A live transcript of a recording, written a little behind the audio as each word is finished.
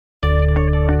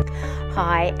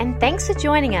Hi, and thanks for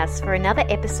joining us for another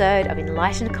episode of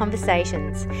Enlightened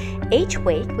Conversations. Each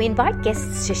week, we invite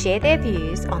guests to share their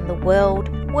views on the world,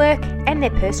 work, and their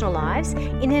personal lives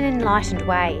in an enlightened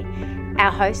way. Our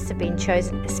hosts have been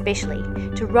chosen especially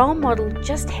to role model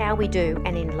just how we do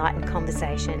an enlightened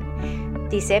conversation.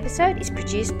 This episode is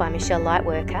produced by Michelle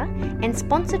Lightworker and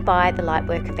sponsored by the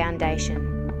Lightworker Foundation.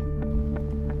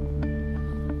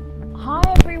 Hi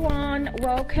everyone,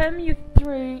 welcome you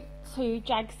through to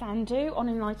Jag Sandhu on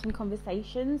Enlightened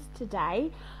Conversations today.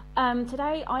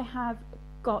 Today I have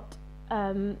got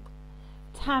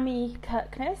Tammi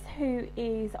Kirkness, who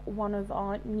is one of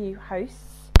our new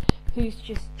hosts who's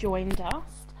just joined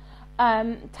us.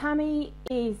 Tammi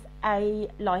is a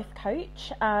life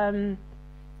coach,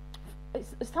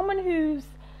 someone who's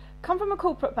come from a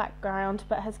corporate background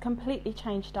but has completely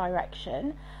changed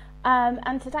direction.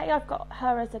 And today I've got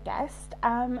her as a guest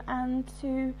and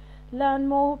to learn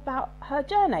more about her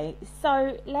journey.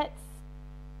 So let's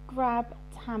grab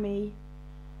Tammi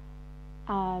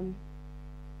on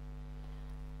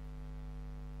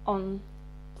to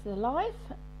the live,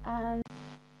 and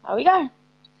there we go.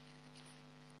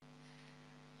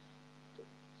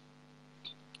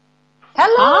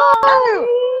 Hello! Hi.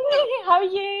 How are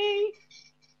you?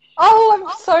 Oh, I'm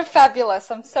so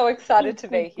fabulous. I'm so excited to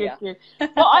be here. Good.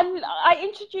 Well, I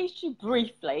introduced you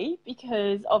briefly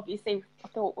because obviously I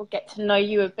thought we'll get to know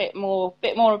you a bit more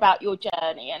about your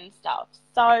journey and stuff.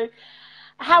 So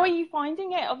how are you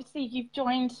finding it? Obviously you've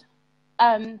joined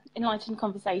Enlightened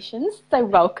Conversations, so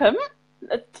welcome to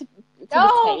the team.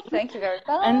 Thank you very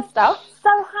much. And stuff. So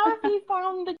how have you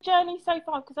found the journey so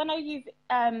far? Because I know you've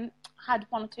had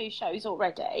 1 or 2 shows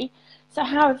already. So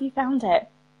how have you found it?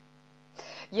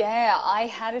 Yeah, I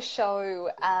had a show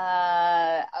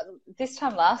this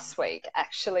time last week,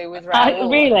 actually, with Raoul.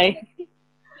 Really?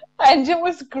 And it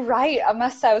was great. I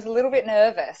must say I was a little bit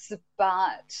nervous,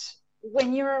 but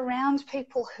when you're around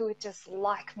people who are just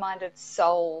like-minded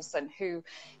souls and who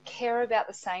care about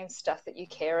the same stuff that you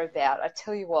care about, I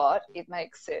tell you what, it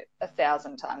makes it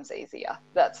 1,000 times easier.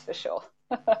 That's for sure.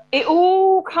 It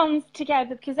all comes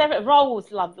together because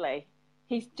Raoul's lovely.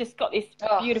 He's just got this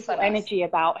beautiful energy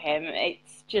about him.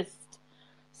 It's just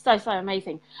so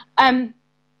amazing.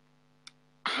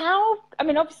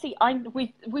 Obviously,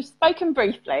 we've spoken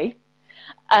briefly.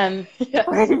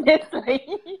 Previously.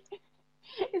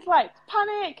 It's like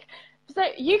panic. So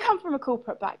you come from a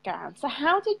corporate background. So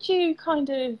how did you kind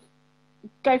of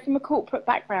go from a corporate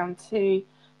background to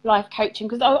life coaching?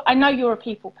 Because I know you're a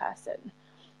people person.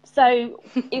 So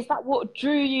is that what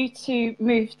drew you to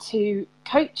move to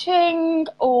coaching,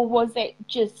 or was it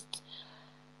just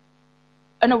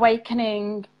an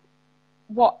awakening?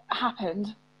 What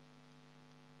happened?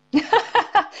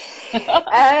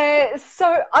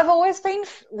 So I've always been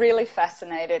really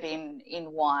fascinated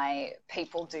in why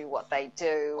people do what they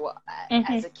do.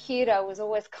 As a kid, I was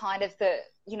always kind of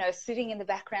sitting in the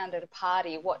background at a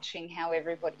party watching how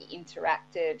everybody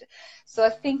interacted. So I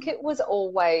think it was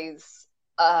always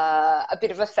a bit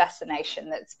of a fascination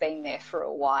that's been there for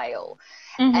a while.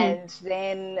 And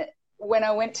then when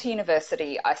I went to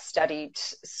university, I studied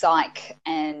psych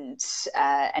and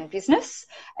business,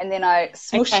 and then I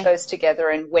smooshed those together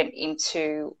and went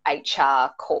into HR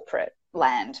corporate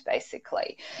land,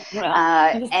 basically.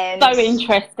 And so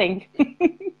interesting.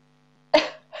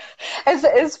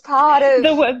 as part of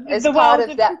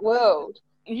that world.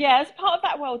 Yeah, as part of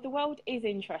that world, the world is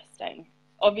interesting.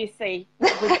 Obviously,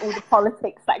 with all the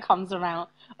politics that comes around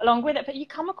along with it, but you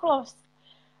come across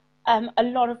a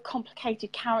lot of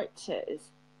complicated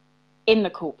characters in the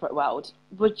corporate world.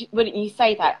 Wouldn't you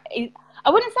say that?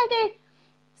 I wouldn't say they're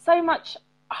so much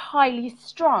highly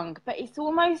strung, but it's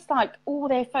almost like all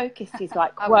their focus is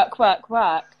like work.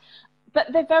 But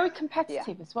they're very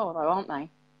competitive as well, though, aren't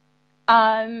they?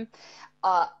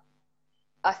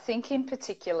 I think in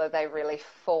particular they really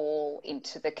fall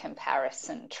into the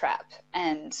comparison trap,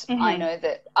 and I know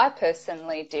that I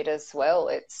personally did as well.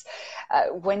 It's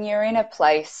when you're in a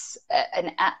place,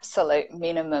 an absolute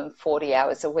minimum 40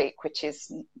 hours a week, which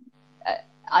is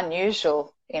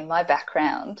unusual in my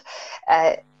background.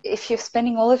 If you're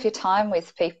spending all of your time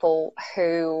with people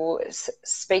who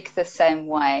speak the same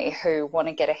way, who want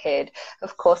to get ahead,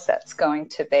 of course that's going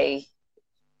to be,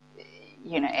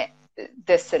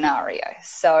 the scenario.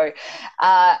 So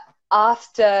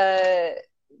after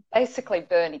basically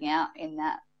burning out in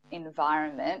that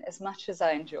environment, as much as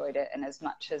I enjoyed it and as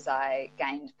much as I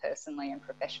gained personally and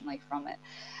professionally from it,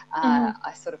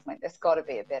 I sort of went, there's got to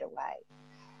be a better way.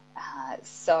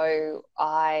 So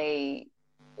I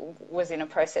was in a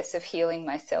process of healing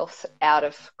myself out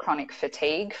of chronic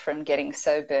fatigue from getting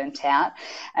so burnt out.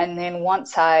 And then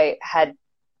once I had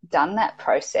done that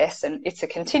process, and it's a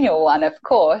continual one, of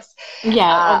course,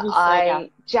 I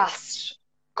just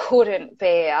couldn't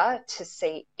bear to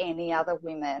see any other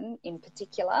women in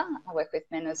particular, I work with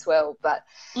men as well, but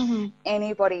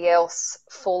anybody else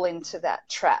fall into that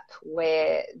trap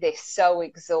where they're so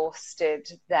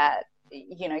exhausted that,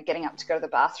 you know, getting up to go to the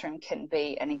bathroom can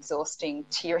be an exhausting,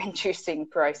 tear-inducing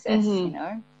process, you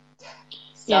know.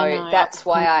 So that's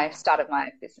why I started my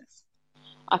own business.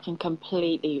 I can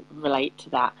completely relate to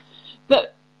that.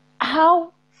 But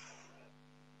how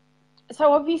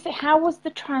was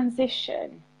the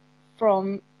transition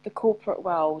from the corporate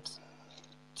world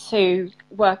to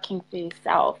working for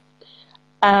yourself?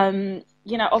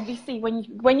 You know, obviously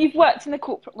when you've worked in the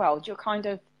corporate world, you're kind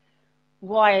of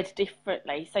wired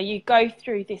differently. So you go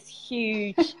through this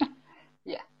huge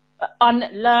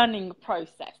unlearning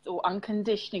process or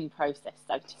unconditioning process,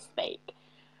 so to speak.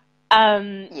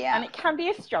 And it can be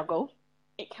a struggle.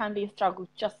 It can be a struggle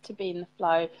just to be in the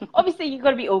flow. Obviously, you've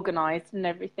got to be organised and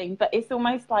everything, but it's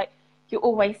almost like you're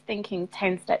always thinking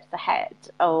 10 steps ahead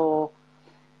or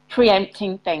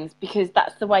preempting things, because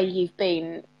that's the way you've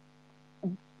been.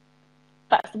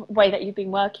 That's the way that you've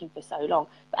been working for so long.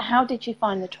 But how did you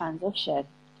find the transition?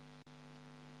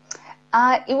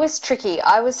 It was tricky.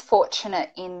 I was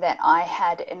fortunate in that I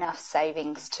had enough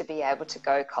savings to be able to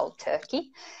go cold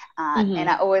turkey. And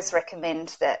I always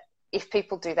recommend that if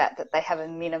people do that, that they have a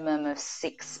minimum of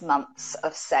 6 months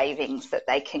of savings that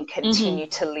they can continue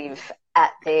to live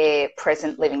at their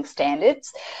present living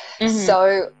standards.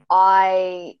 So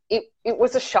it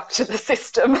was a shock to the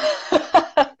system,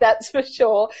 that's for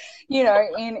sure. You know,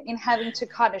 in having to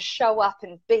kind of show up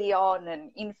and be on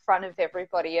and in front of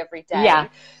everybody every day,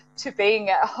 to being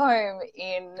at home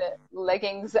in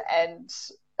leggings and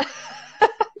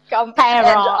gum and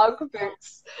Ugg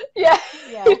boots.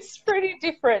 It's pretty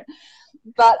different.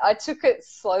 But I took it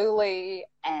slowly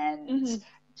and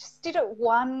just did it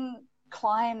one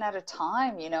client at a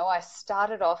time. You know, I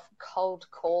started off cold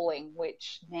calling,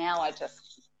 which now I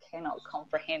just cannot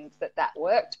comprehend that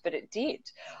worked, but it did.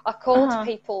 I called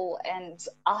people and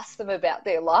asked them about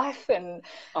their life, and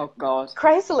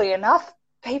crazily enough,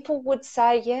 people would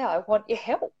say, yeah, I want your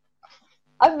help.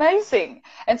 Amazing.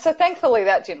 And so thankfully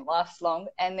that didn't last long.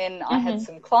 And then I had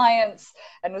some clients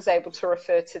and was able to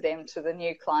refer to them to the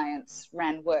new clients,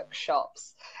 ran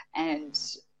workshops, and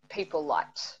people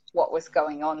liked what was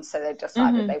going on. So they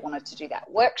decided they wanted to do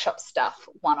that workshop stuff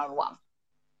one-on-one.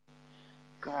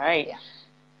 Great. Yeah.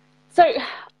 So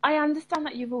I understand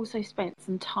that you've also spent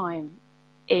some time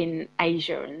in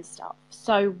Asia and stuff.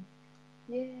 So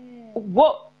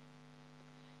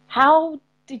how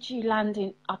did you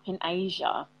land up in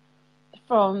Asia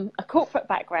from a corporate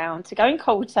background to going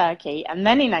cold turkey and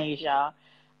then in Asia,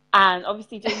 and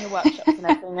obviously doing your workshops and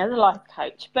everything as a life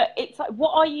coach? But it's like,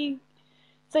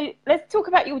 so let's talk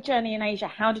about your journey in Asia.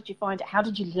 How did you find it? How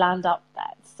did you land up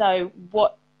there? So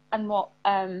what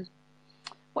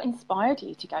inspired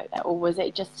you to go there? Or was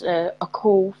it just a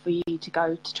call for you to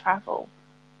go to travel?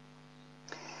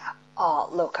 Oh,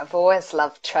 look, I've always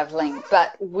loved traveling,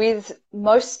 but with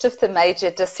most of the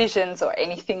major decisions or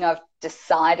anything I've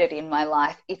decided in my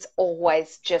life, it's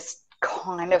always just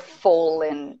kind of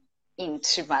fallen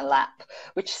into my lap,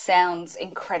 which sounds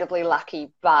incredibly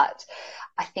lucky, but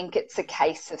I think it's a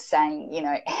case of saying, you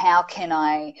know, how can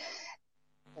I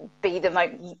be the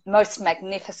most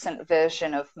magnificent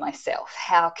version of myself?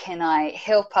 How can I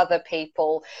help other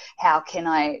people? How can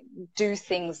I do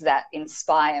things that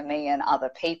inspire me and other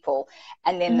people?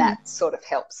 And then that sort of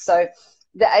helps. So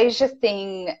the Asia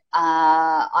thing,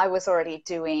 I was already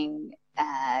doing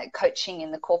coaching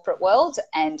in the corporate world,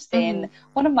 and then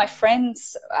one of my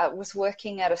friends was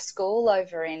working at a school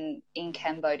over in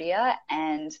Cambodia,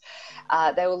 and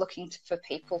they were looking for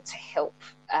people to help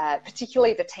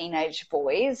particularly the teenage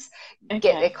boys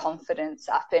get their confidence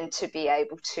up and to be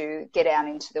able to get out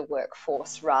into the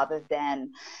workforce rather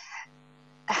than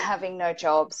having no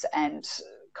jobs and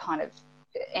kind of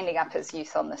ending up as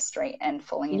youth on the street and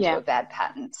falling into a bad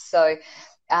pattern. So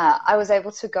I was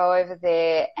able to go over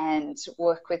there and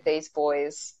work with these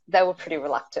boys. They were pretty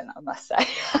reluctant, I must say,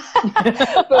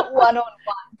 but one-on-one.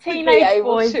 Teenage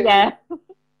boys,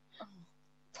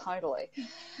 Totally.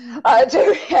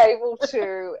 To be able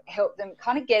to help them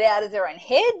kind of get out of their own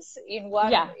heads in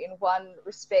one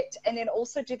respect, and then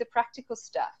also do the practical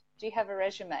stuff. Do you have a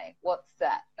resume? What's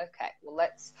that? Okay, well,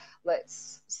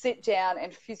 let's sit down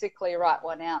and physically write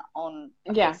one out on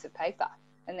a piece of paper,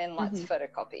 and then let's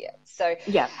photocopy it. So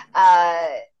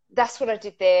that's what I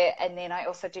did there. And then I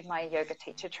also did my yoga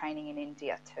teacher training in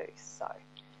India too. So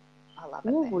I love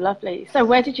it. Oh, lovely. So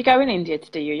where did you go in India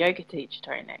to do your yoga teacher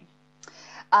training?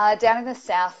 Down in the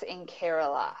south in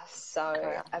Kerala,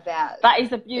 so about that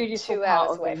is a beautiful 2 part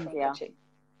hours of away India. from Kochi.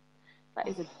 That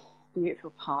is a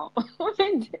beautiful part of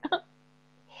India.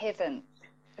 Heaven.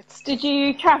 Did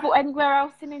you travel anywhere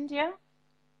else in India?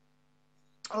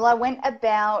 Well, I went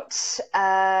about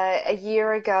a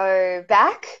year ago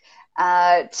back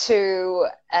to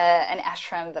an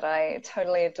ashram that I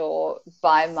totally adore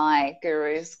by my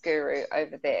guru's guru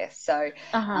over there. So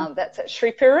that's at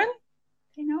Sri Puran.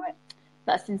 Do you know it?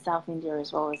 That's in South India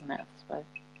as well, isn't it? I suppose.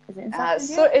 Is it in South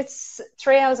India? So it's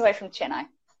 3 hours away from Chennai.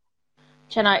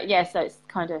 Chennai, yeah. So it's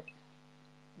kind of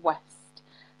west.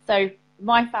 So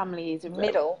my family is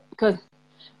middle because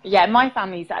my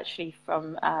family is actually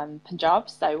from Punjab,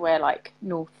 so we're like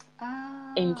North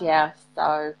India.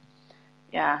 So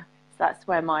yeah, so that's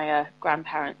where my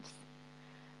grandparents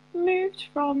moved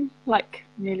from, like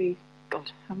nearly,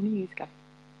 God, how many years ago?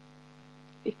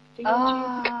 50 years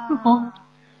ago.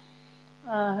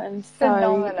 And so,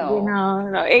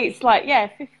 phenomenal. it's like,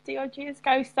 50 odd years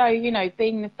ago. So,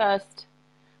 being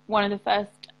one of the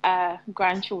first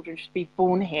grandchildren to be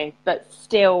born here, but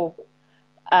still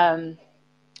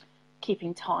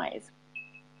keeping ties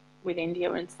with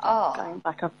India and stuff, going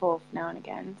back and forth now and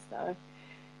again. So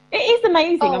it is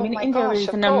amazing. India is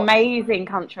an amazing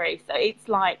country. So it's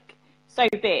like so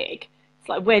big. It's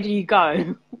like, where do you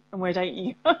go and where don't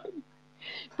you go?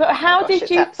 But how did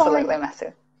you absolutely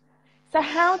massive. So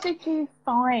how did you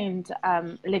find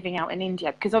living out in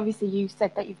India? Because obviously you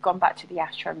said that you've gone back to the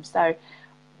ashram. So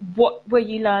what were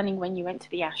you learning when you went to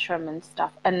the ashram and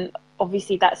stuff? And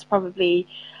obviously that's probably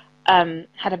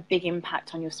had a big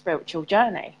impact on your spiritual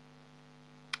journey.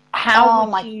 How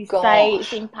would you say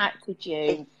it's impacted you?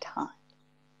 Big time.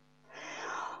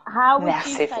 How would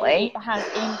you say it has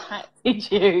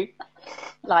impacted you?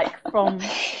 Like from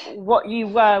what you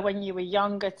were when you were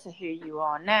younger to who you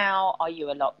are now? Are you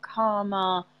a lot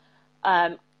calmer?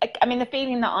 The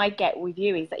feeling that I get with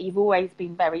you is that you've always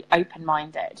been very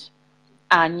open-minded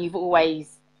and you've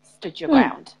always stood your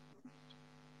ground.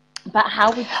 But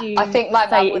how would you I think my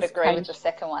mum would agree with the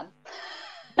second one.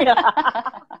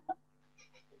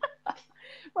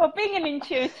 Well, being an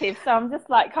intuitive, so I'm just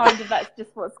like, that's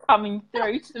just what's coming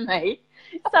through to me.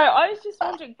 So I was just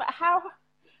wondering, but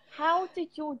how did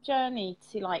your journey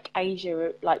to like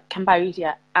Asia, like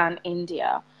Cambodia and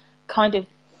India, kind of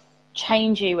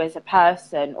change you as a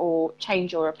person or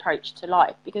change your approach to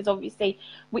life? Because obviously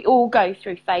we all go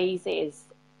through phases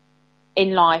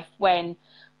in life when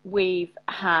we've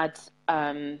had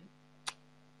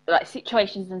like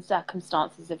situations and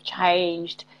circumstances have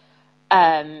changed,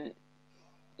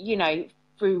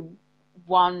 through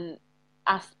one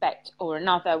aspect or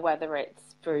another, whether it's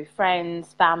through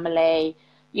friends, family,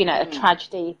 a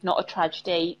tragedy, not a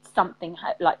tragedy,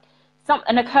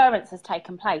 an occurrence has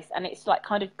taken place and it's like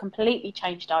kind of completely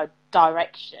changed our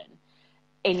direction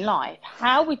in life.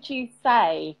 How would you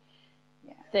say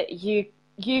that you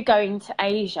going to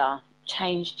Asia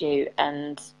changed you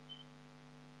and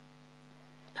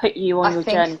put you on your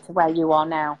journey to where you are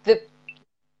now?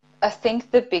 I think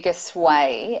the biggest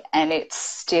way, and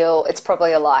it's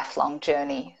probably a lifelong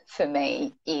journey for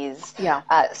me, is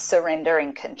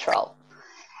surrendering control.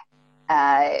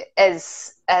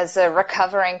 As a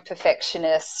recovering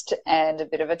perfectionist and a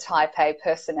bit of a type A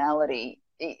personality,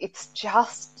 it's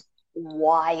just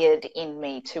wired in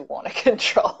me to want to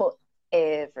control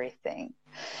everything.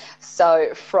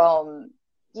 So from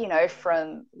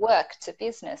work to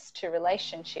business to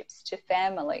relationships to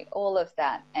family, all of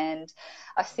that. And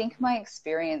I think my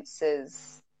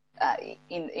experiences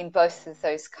in both of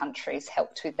those countries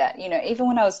helped with that. Even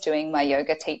when I was doing my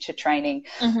yoga teacher training,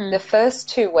 the first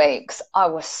 2 weeks I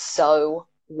was so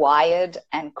wired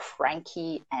and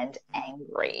cranky and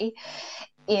angry,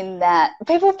 in that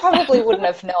people probably wouldn't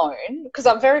have known, because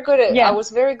I was very good at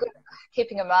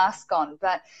keeping a mask on,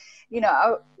 but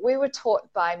we were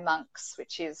taught by monks,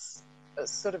 which is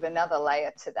sort of another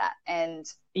layer to that. And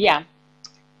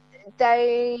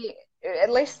they,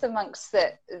 at least the monks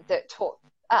that taught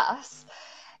us,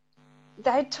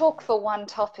 they'd talk for one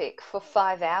topic for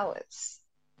 5 hours.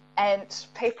 And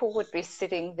people would be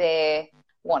sitting there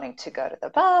wanting to go to the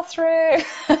bathroom,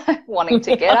 wanting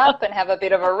to get up and have a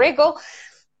bit of a wriggle.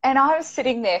 And I was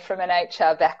sitting there from an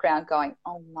HR background going,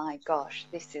 oh my gosh,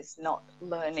 this is not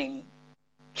learning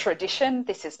tradition,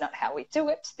 this is not how we do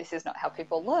it, this is not how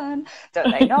people learn,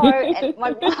 don't they know? And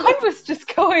my mind was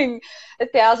just going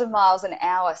 1,000 miles an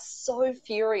hour, so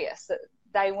furious that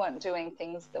they weren't doing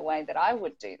things the way that I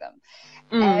would do them.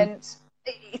 And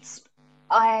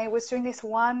I was doing this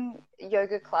one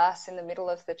yoga class in the middle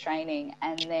of the training,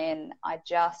 and then I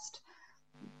just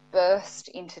burst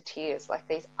into tears, like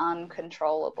these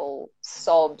uncontrollable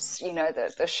sobs, you know,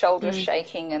 the shoulders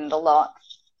shaking and the lot.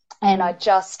 And I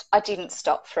didn't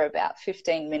stop for about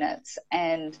 15 minutes.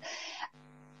 And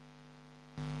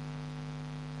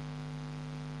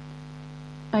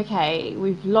okay,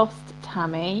 we've lost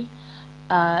Tammi.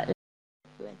 Hi.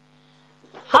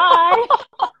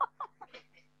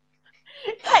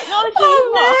 Technology is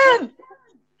what?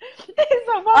 It's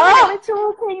like, why we're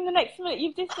talking, the next minute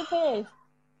you've disappeared.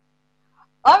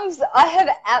 I had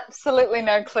absolutely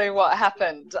no clue what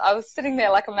happened. I was sitting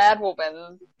there like a mad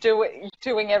woman,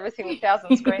 doing everything with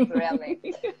 1,000 screens around me.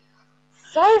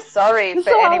 So sorry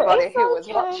for anybody who was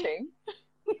watching.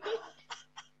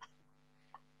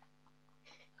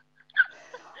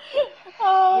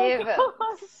 God.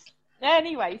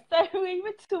 Anyway, so we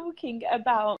were talking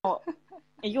about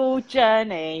your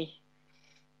journey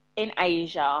in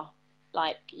Asia.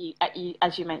 Like,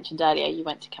 as you mentioned earlier, you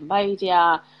went to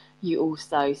Cambodia. You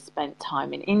also spent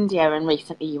time in India, and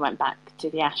recently you went back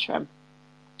to the ashram.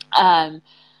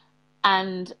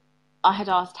 And I had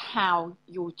asked how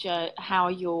your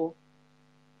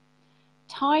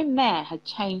time there had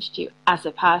changed you as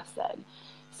a person.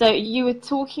 So you were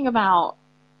talking about,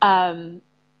 if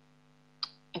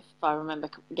I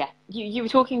remember, you were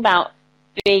talking about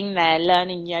being there,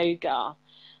 learning yoga,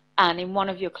 and in one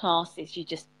of your classes you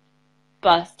just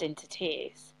burst into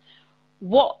tears.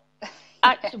 What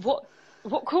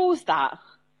caused that?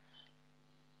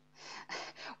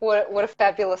 What a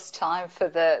fabulous time for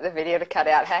the video to cut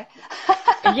out, hey?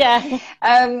 Yeah.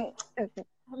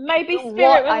 Maybe Spirit.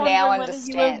 What I now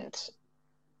understand.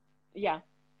 Yeah.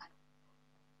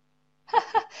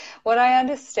 What I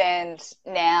understand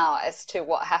now as to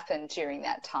what happened during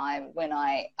that time when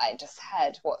I just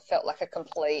had what felt like a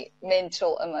complete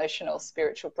mental, emotional,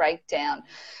 spiritual breakdown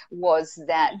was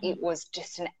that it was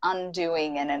just an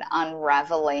undoing and an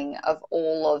unraveling of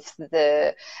all of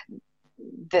the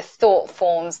thought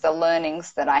forms, the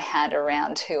learnings that I had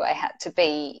around who I had to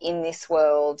be in this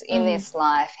world, in this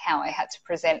life, how I had to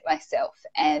present myself.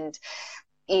 And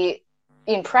it,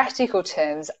 in practical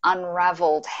terms,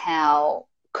 unraveled how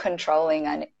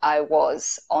controlling I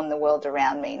was on the world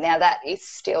around me. Now, that is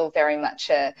still very much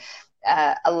a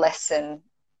lesson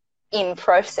in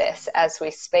process as we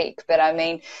speak. But I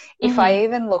mean, if I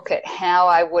even look at how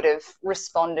I would have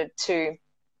responded to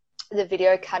the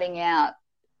video cutting out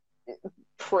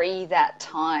pre that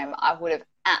time, I would have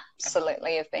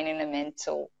absolutely have been in a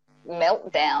mental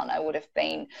meltdown. I would have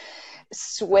been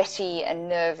sweaty and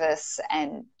nervous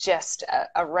and just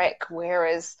a wreck,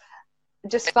 whereas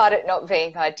despite it not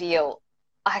being ideal,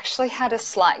 I actually had a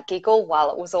slight giggle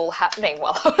while it was all happening,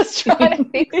 while I was trying to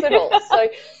fix it all. So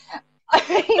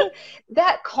I mean,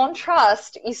 that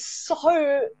contrast is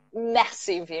so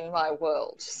massive in my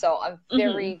world. So I'm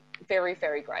very, very,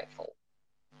 very grateful.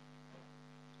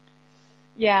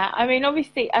 Yeah, I mean,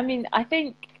 obviously, I mean, I've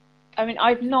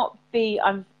not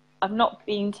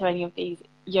been to any of these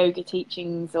yoga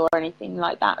teachings or anything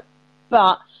like that,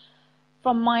 but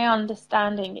from my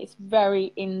understanding, it's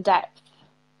very in-depth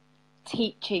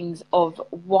teachings of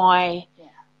why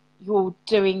you're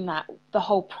doing that, the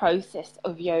whole process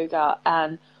of yoga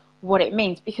and what it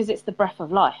means, because it's the breath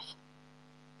of life.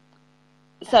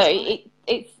 So it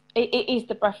is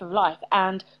the breath of life,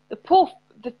 and the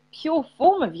pure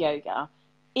form of yoga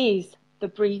is the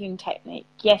breathing technique.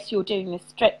 Yes, you're doing the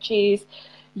stretches,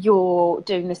 you're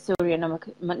doing the Surya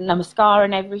Namaskar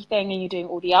and everything, and you're doing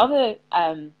all the other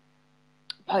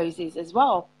poses as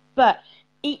well. But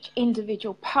each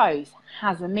individual pose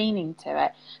has a meaning to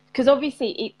it, because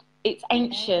obviously it's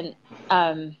ancient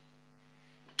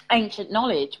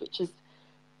knowledge,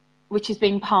 which is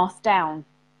being passed down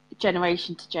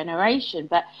generation to generation.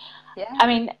 But I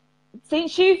mean,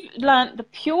 since you've learnt the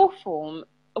pure form,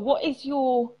 what is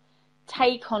your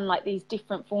take on like these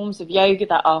different forms of yoga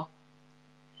that are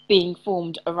being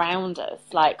formed around us?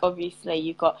 Like, obviously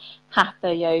you've got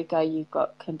Hatha yoga, you've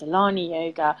got Kundalini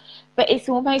yoga, but it's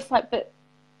almost like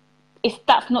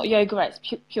that's not yoga at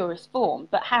its purest form.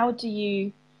 But how do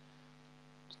you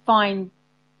find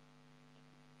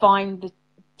the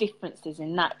differences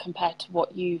in that compared to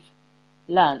what you've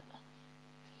learnt?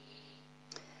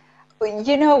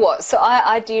 You know what? So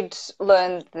I did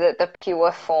learn the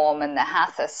pure form and the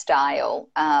Hatha style,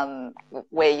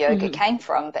 where yoga came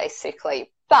from,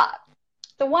 basically. But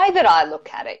the way that I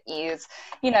look at it is,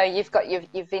 you know, you've got your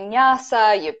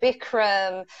Vinyasa, your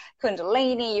Bikram,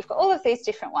 Kundalini, you've got all of these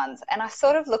different ones. And I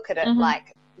sort of look at it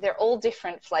like they're all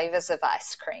different flavors of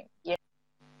ice cream. You know?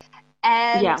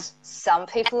 And some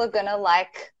people are going to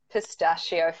like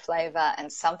pistachio flavor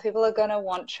and some people are going to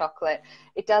want chocolate.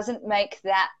 It doesn't make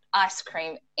that ice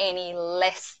cream any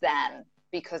less than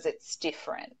because it's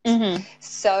different. Mm-hmm.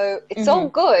 So it's all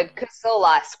good because it's all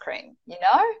ice cream, you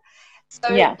know? So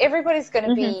everybody's going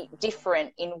to be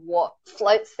different in what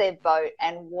floats their boat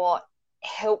and what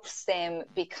helps them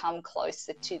become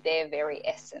closer to their very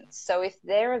essence. So if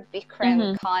they're a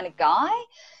Bikram kind of guy,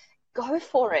 go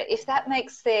for it. If that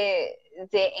makes their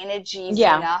energies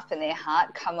enough and their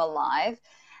heart come alive,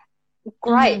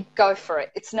 great, go for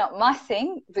it. It's not my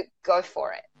thing, but go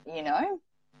for it, you know?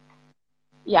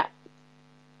 Yeah.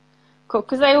 Cool,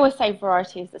 because they always say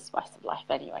variety is the spice of life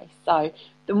anyway. So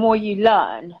the more you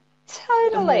learn,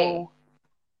 totally,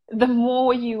 the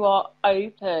more you are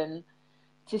open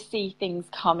to see things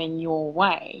coming your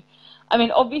way. I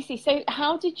mean, obviously, so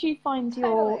how did you find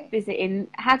your visit in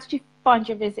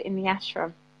the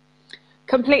ashram?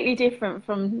 Completely different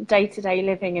from day-to-day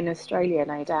living in Australia,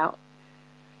 no doubt.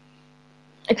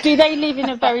 Do they live in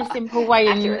a very simple way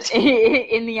in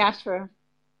the ashram?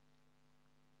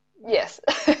 Yes.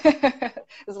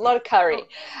 There's a lot of curry.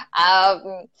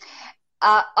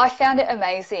 I found it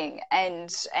amazing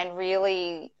and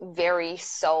really very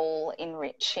soul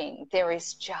enriching. There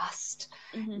is just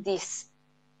this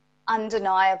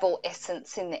undeniable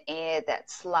essence in the air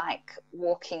that's like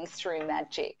walking through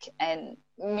magic, and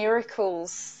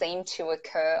miracles seem to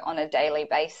occur on a daily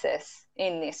basis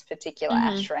in this particular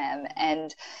ashram,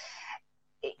 and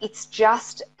it's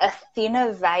just a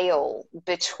thinner veil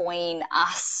between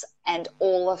us and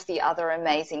all of the other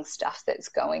amazing stuff that's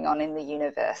going on in the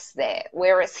universe there.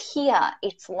 Whereas here,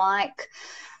 it's like,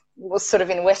 well, sort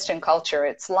of in Western culture,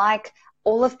 it's like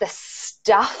all of the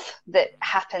stuff that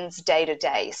happens day to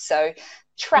day. So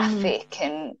traffic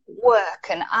and work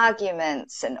and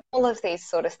arguments and all of these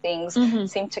sort of things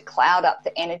seem to cloud up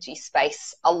the energy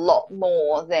space a lot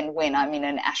more than when I'm in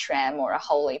an ashram or a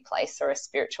holy place or a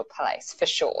spiritual place, for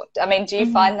sure. I mean, do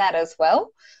you find that as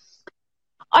well?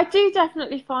 I do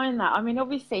definitely find that. I mean,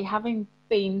 obviously, having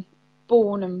been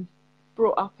born and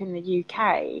brought up in the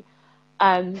UK,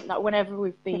 like whenever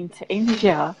we've been to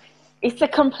India, it's a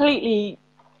completely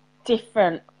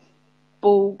different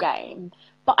ball game.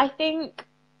 But I think,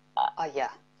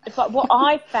 but what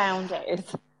I found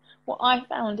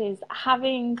is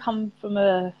having come from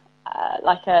a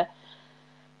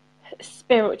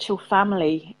spiritual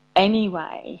family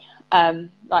anyway.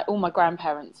 Like all my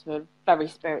grandparents were very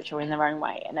spiritual in their own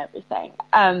way and everything.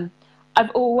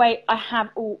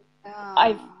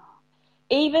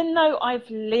 Even though I've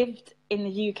lived in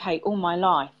the UK all my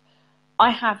life, I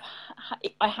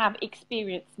have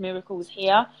experienced miracles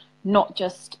here, not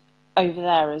just over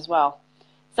there as well.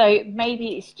 So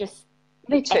maybe it's just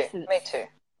the essence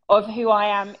of who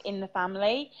I am in the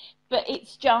family. But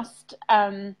it's just,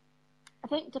 I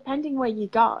think depending where you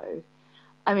go.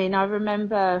 I mean, I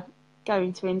remember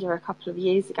going to India a couple of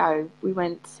years ago. We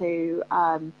went to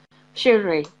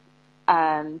Shuri.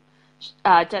 I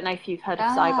don't know if you've heard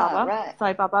of Sai Baba. Right.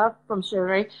 Sai Baba from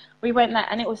Shuri. We went there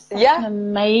and it was such an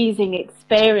amazing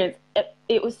experience.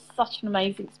 It was such an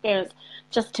amazing experience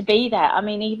just to be there. I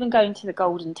mean, even going to the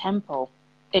Golden Temple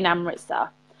in Amritsar,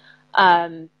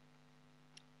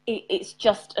 it's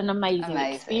just an amazing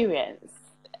experience.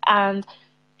 And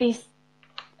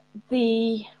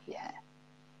the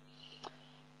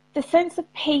sense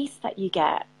of peace that you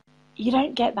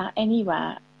don't get that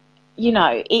anywhere. You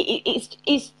know,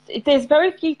 there's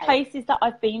very few places that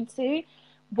I've been to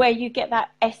where you get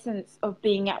that essence of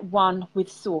being at one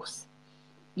with Source,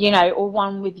 you know, or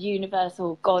one with universe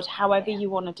or God, however you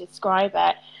want to describe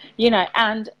it, you know,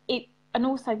 and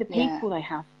also the people they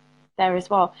have there as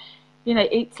well. You know,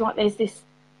 it's like there's this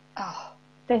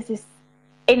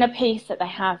inner peace that they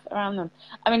have around them.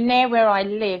 I mean, near where I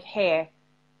live here,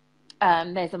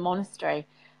 there's a monastery,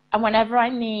 and whenever I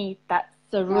need that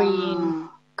serene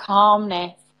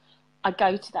calmness, I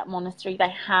go to that monastery. They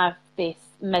have this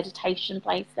meditation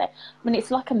place there. I mean, it's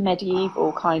like a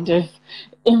medieval kind of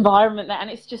environment there, and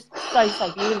it's just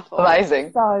so beautiful.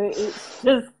 Amazing. So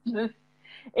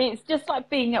it's just like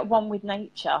being at one with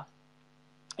nature,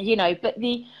 you know. But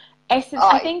the essence,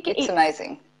 I think it's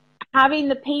amazing. Having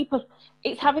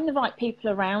the right people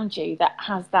around you that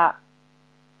has that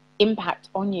impact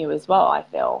on you as well, I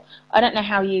feel. I don't know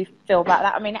how you feel about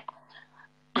that. I mean,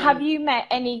 have you met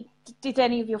did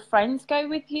any of your friends go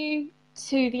with you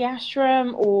to the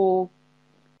ashram, or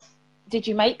did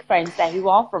you make friends there who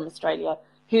are from Australia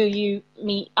who you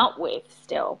meet up with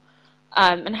still?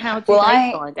 And how did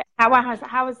they find it?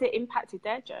 How has it impacted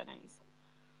their journeys?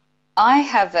 I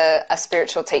have a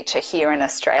spiritual teacher here in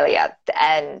Australia,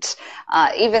 and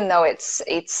even though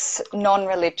it's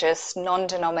non-religious,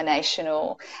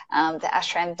 non-denominational, the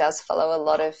ashram does follow a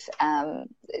lot of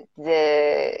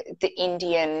the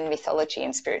Indian mythology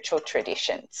and spiritual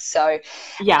traditions. So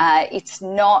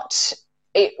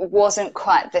it wasn't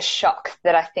quite the shock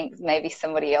that I think maybe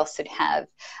somebody else would have,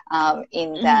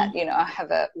 in that, you know, I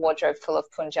have a wardrobe full of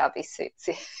Punjabi suits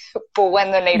for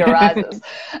when the need arises.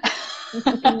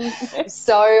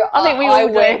 So I think I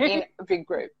went in a big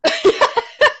group.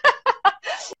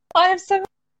 I have so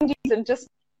many and just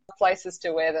places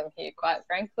to wear them here, quite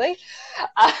frankly.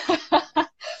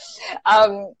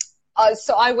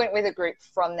 So I went with a group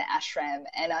from the ashram,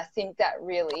 and I think that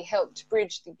really helped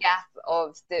bridge the gap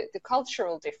of the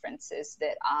cultural differences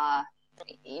that are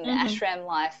in ashram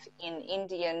life, in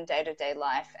Indian day-to-day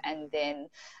life, and then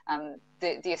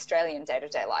the Australian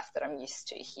day-to-day life that I'm used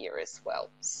to here as well.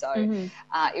 So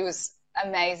it was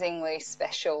amazingly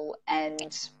special,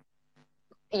 and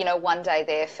you know, one day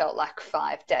there felt like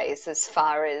 5 days as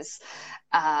far as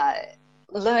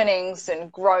learnings and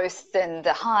growth and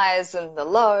the highs and the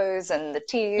lows and the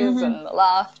tears and the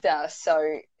laughter.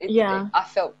 So I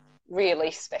felt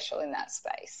really special in that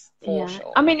space, for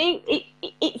sure. I mean,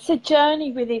 it's a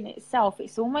journey within itself.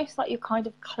 It's almost like you're kind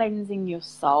of cleansing your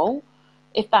soul,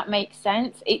 if that makes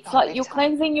sense. It's like you're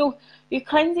cleansing your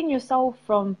soul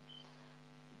from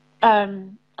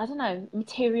I don't know,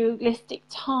 materialistic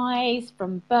ties,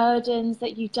 from burdens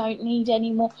that you don't need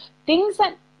anymore, things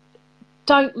that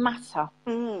don't matter.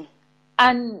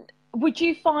 And would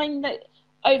you find that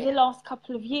over the last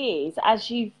couple of years,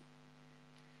 as you've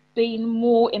been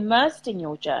more immersed in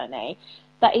your journey,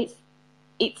 that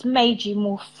it's made you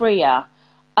more freer,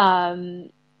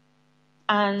 and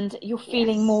you're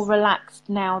feeling more relaxed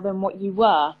now than what you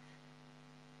were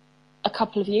a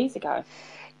couple of years ago?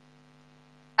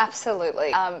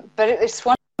 Absolutely. But it's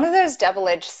one of those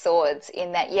double-edged swords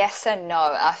in that yes and no.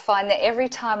 I find that every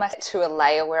time I get to a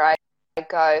layer where I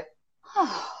go,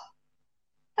 oh,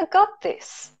 I got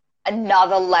this,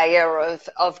 another layer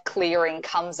of clearing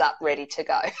comes up ready to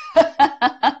go.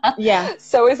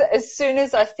 So as soon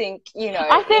as I think, you know,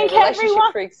 I think in a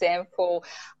relationship, for example,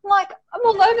 I'm like, I'm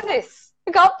all over this.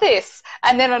 I got this.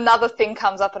 And then another thing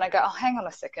comes up and I go, oh, hang on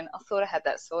a second. I thought I had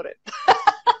that sorted.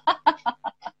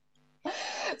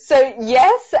 So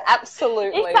yes,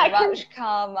 absolutely, much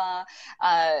calmer,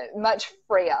 much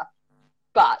freer,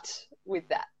 but with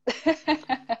that.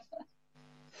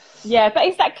 But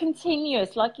it's that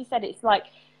continuous, like you said, it's like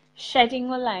shedding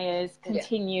the layers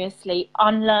continuously,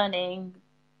 unlearning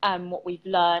what we've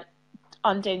learned,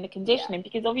 undoing the conditioning,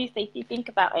 because obviously if you think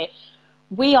about it,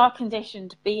 we are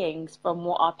conditioned beings from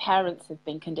what our parents have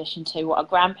been conditioned to, what our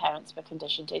grandparents were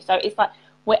conditioned to. So it's like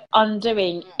we're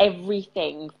undoing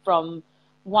everything from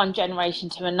one generation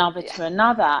to another to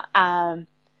another, and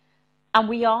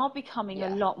we are becoming a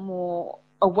lot more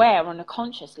aware on a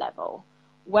conscious level,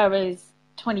 whereas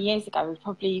 20 years ago we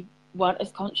probably weren't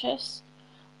as conscious.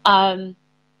 But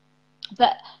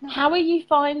how are you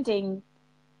finding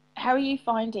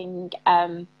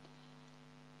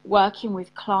working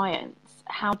with clients?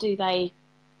 How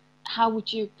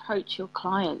would you approach your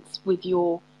clients with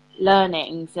your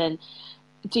learnings, and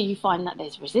do you find that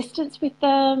there's resistance with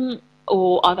them?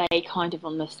 Or are they kind of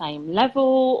on the same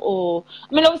level? Or,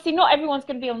 I mean, obviously not everyone's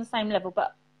going to be on the same level,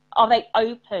 but are they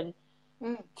open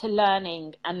to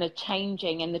learning and the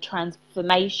changing and the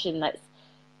transformation that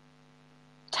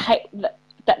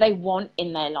they want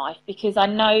in their life? Because I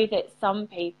know that some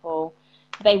people,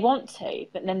 they want to,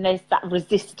 but then there's that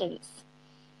resistance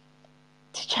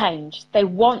to change. They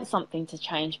want something to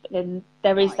change, but then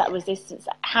there is that resistance.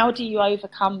 How do you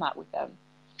overcome that with them?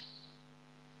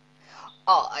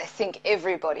 Oh, I think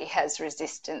everybody has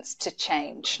resistance to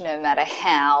change, no matter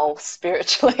how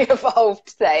spiritually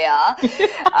evolved they are.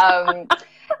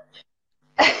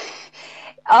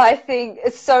 I think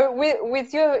so.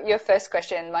 With your first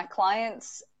question, my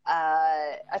clients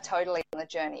are totally on the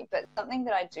journey, but something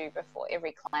that I do before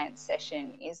every client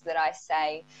session is that I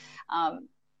say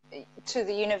to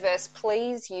the universe,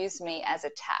 please use me as a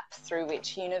tap through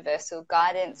which universal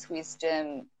guidance,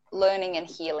 wisdom, learning and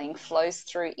healing flows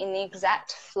through in the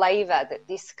exact flavor that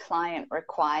this client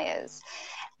requires.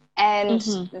 And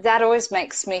that always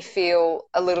makes me feel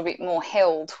a little bit more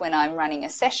held when I'm running a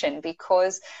session,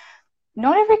 because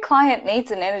not every client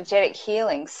needs an energetic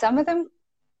healing. Some of them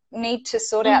need to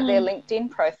sort out their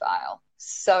LinkedIn profile.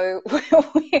 So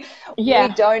we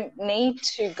don't need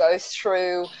to go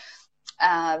through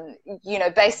you know,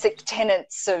 basic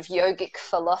tenets of yogic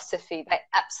philosophy. They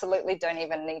absolutely don't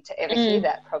even need to ever hear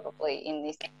that probably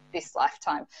in this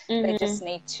lifetime. They just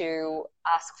need to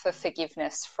ask for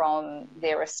forgiveness from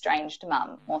their estranged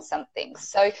mum or something.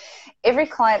 So every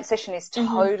client session is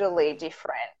totally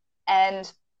different,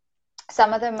 and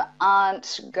some of them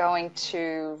aren't going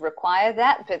to require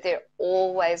that, but they're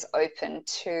always open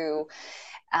to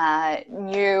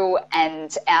new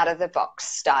and out-of-the-box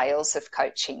styles of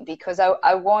coaching, because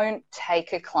I won't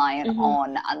take a client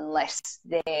on unless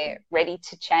they're ready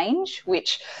to change,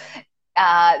 which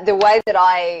the way that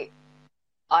I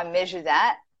measure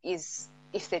that is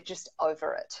if they're just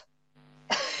over it.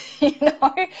 You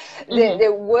know,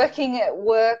 they're working at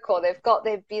work or they've got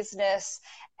their business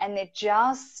and they're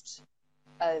just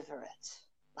over it.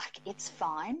 Like, it's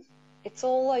fine. It's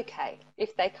all okay.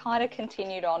 If they kind of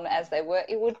continued on as they were,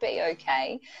 it would be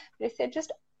okay. But if they're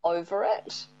just over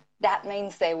it, that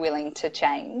means they're willing to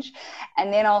change.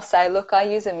 And then I'll say, look, I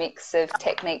use a mix of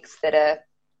techniques that are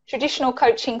traditional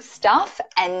coaching stuff,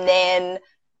 and then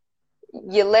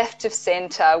your left of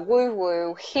center,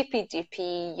 woo-woo,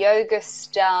 hippy-dippy, yoga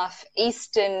stuff,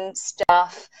 Eastern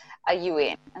stuff. Are you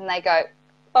in? And they go,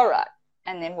 all right.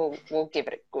 And then we'll give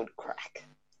it a good crack.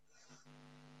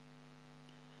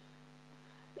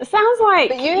 It sounds like...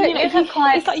 But you have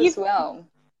clients like as well.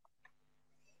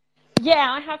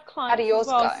 Yeah, I have clients. How do yours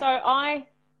as well. go? So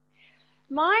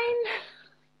mine,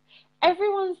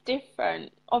 everyone's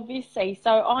different, obviously.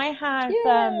 So I have,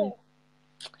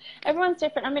 everyone's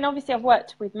different. I mean, obviously I've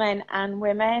worked with men and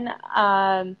women.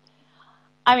 I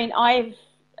mean, I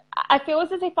feel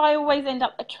as if I always end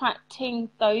up attracting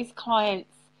those clients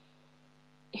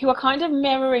who are kind of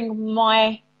mirroring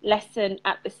my lesson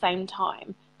at the same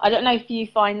time. I don't know if you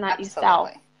find that yourself.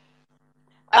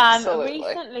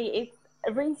 Absolutely.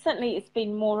 Recently it's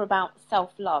been more about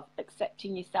self-love,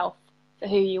 accepting yourself for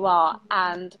who you are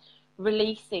and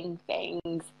releasing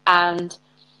things and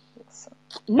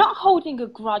not holding a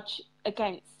grudge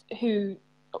against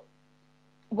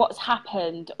what's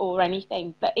happened or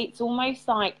anything, but it's almost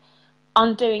like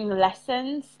undoing the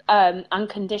lessons,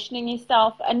 unconditioning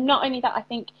yourself. And not only that, I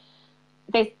think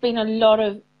there's been a lot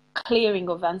of clearing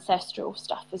of ancestral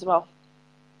stuff as well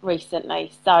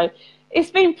recently, so it's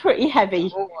been pretty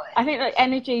heavy. I think the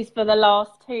energies for the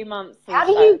last 2 months how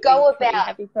do you go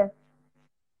about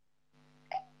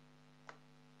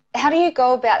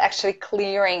actually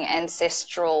clearing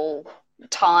ancestral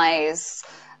ties,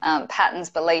 patterns,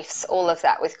 beliefs, all of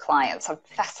that with clients? I'm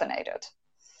fascinated.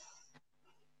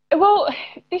 Well,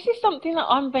 this is something that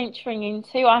I'm venturing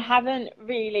into. I haven't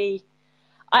really...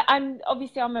 I'm a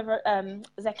Zekin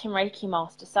Reiki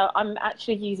master, so I'm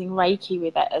actually using Reiki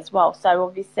with it as well. So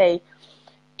obviously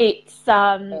it's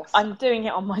awesome. I'm doing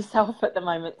it on myself at the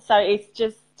moment. So it's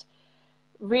just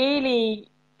really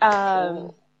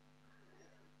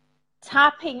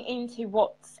tapping into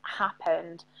what's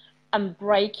happened and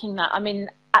breaking that. I mean,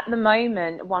 at the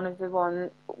moment, one of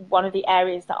the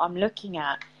areas that I'm looking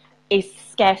at is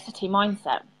scarcity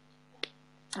mindset,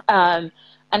 and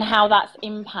how that's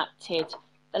impacted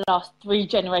the last 3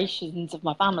 generations of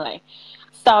my family.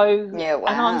 So, and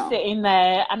I'm sitting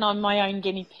there and I'm my own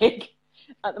guinea pig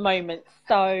at the moment.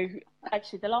 So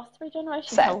actually the last 3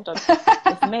 generations, hold on,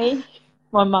 it's me,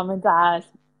 my mum and dad,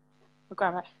 my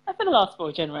grandma. And for the last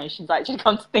 4 generations, I actually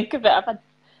come to think of it, I've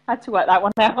had to work that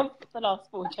one out for the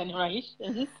last 4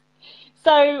 generations.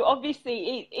 So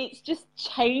obviously it's just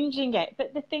changing it.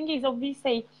 But the thing is,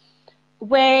 obviously,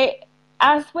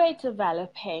 as we're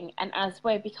developing and as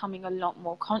we're becoming a lot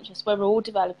more conscious, we're all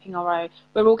developing our own,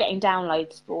 we're all getting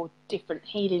downloads for different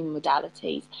healing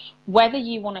modalities. Whether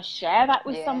you want to share that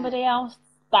with somebody else,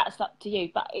 that's up to you.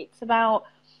 But it's about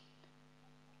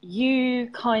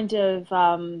you kind of,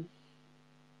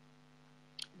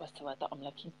 what's the word that I'm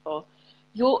looking for?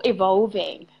 You're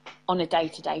evolving on a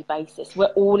day-to-day basis.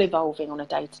 We're all evolving on a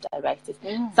day-to-day basis.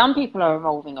 Some people are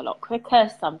evolving a lot quicker,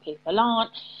 some people aren't.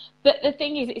 But the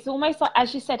thing is, it's almost like,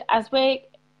 as you said, as we're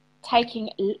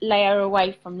taking layer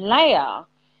away from layer,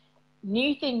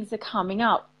 new things are coming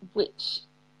up which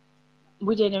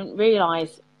we didn't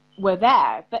realise were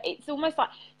there. But it's almost like,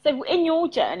 so in your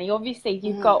journey, obviously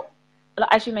you've got,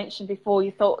 as you mentioned before,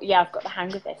 you thought, yeah, I've got the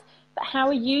hang of this. But how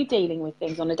are you dealing with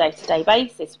things on a day-to-day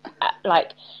basis?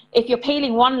 Like, if you're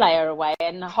peeling one layer away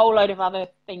and a whole load of other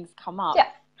things come up,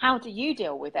 how do you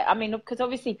deal with it? I mean, because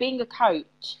obviously being a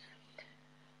coach,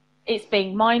 it's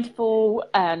being mindful,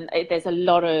 and there's a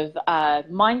lot of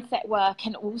mindset work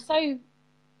and also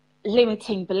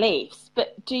limiting beliefs.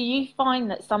 But do you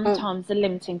find that sometimes the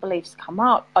limiting beliefs come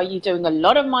up? Are you doing a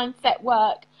lot of mindset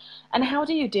work? And how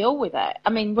do you deal with it? I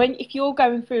mean, if you're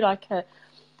going through like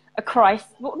a crisis,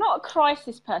 well, not a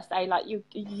crisis per se, like you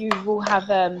will have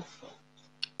a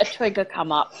trigger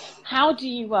come up. How do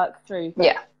you work through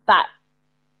that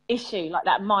issue, like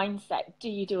that mindset? Do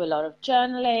you do a lot of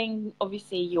journaling?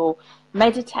 Obviously you're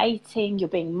meditating, you're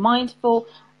being mindful.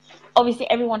 Obviously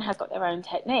everyone has got their own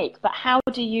technique, but how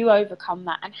do you overcome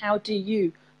that, and how do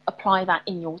you apply that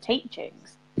in your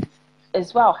teachings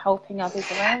as well, helping others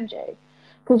around you?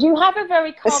 Because you have a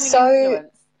very calming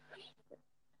influence.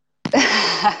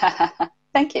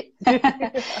 Thank you.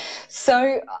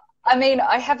 So, I mean,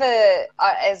 I have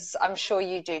as I'm sure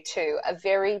you do too, a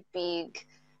very big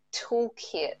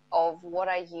toolkit of what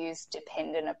I use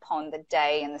dependent upon the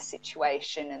day and the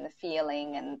situation and the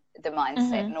feeling and the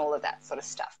mindset and all of that sort of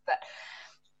stuff. But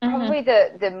probably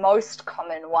the most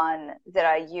common one that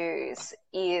I use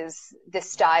is the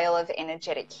style of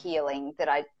energetic healing that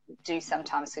I do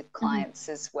sometimes with clients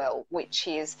as well, which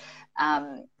is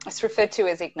it's referred to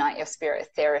as Ignite Your Spirit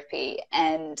Therapy.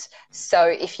 And so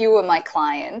if you were my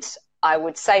client, I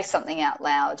would say something out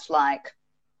loud like,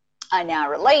 I now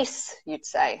release, you'd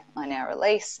say, I now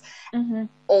release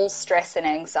all stress and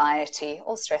anxiety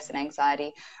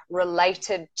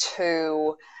related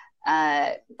to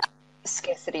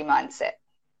scarcity mindset,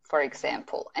 for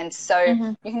example. And so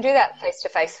you can do that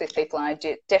face-to-face with people, and I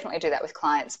definitely do that with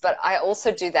clients, but I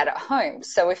also do that at home.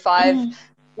 So if I've,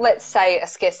 let's say, a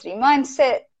scarcity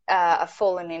mindset, I've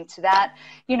fallen into that,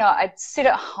 you know, I'd sit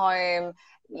at home,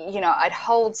 you know, I'd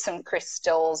hold some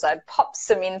crystals, I'd pop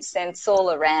some incense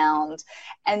all around,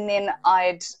 and then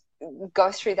I'd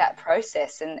go through that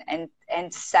process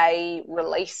and say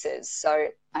releases. So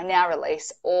I now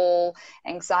release all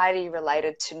anxiety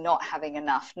related to not having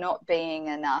enough, not being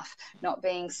enough, not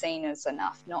being seen as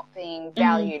enough, not being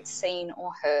valued, seen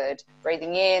or heard,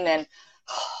 breathing in and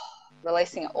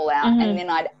releasing it all out. And then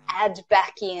I'd add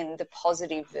back in the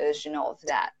positive version of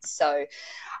that. So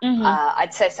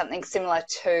I'd say something similar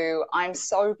to, I'm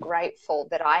so grateful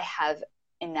that I have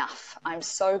enough. I'm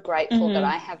so grateful that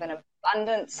I have an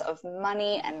abundance of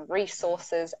money and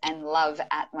resources and love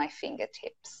at my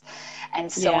fingertips.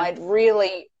 And so I'd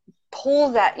really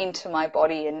pull that into my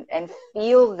body and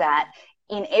feel that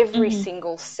in every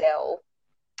single cell.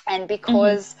 And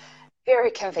because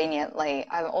very conveniently,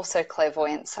 I'm also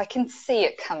clairvoyant, so I can see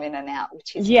it come in and out,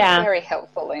 which is very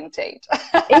helpful indeed.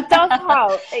 It does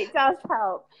help. It does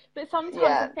help. But sometimes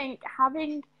I think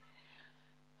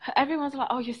everyone's like,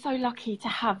 oh, you're so lucky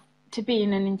to be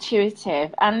an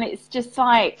intuitive. And it's just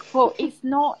like, well, it's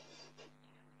not.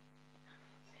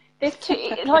 There's two,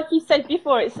 like you said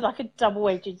before, it's like a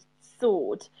double-edged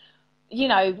sword. You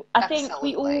know, I think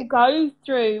we all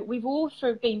we've all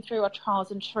been through our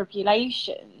trials and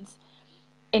tribulations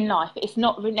in life. It's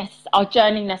not our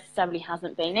journey necessarily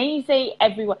hasn't been easy.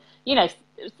 Everyone, you know,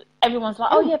 everyone's like,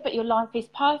 oh yeah, but your life is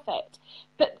perfect.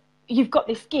 But you've got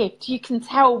this gift. You can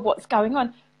tell what's going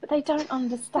on, but they don't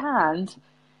understand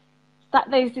that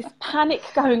there's this panic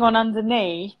going on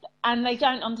underneath, and they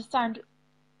don't understand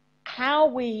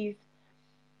what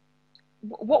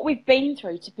we've been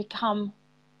through to become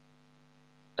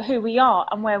who we are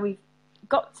and where we've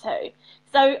got to.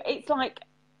 So it's like,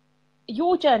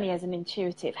 your journey as an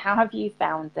intuitive, how have you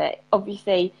found it?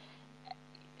 Obviously,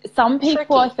 some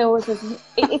people I feel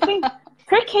it's been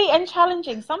tricky and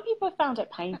challenging. Some people have found it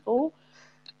painful,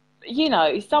 you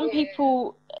know, some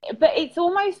people, but it's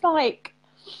almost like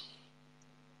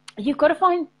you've got to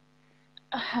find,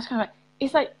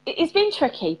 it's like, it's been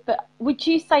tricky, but would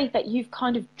you say that you've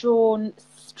kind of drawn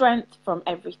strength from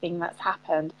everything that's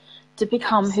happened to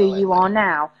become who you are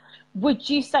now? Would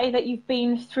you say that you've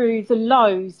been through the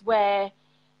lows where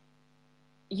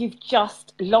you've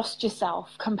just lost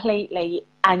yourself completely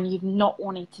and you've not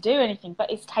wanted to do anything, but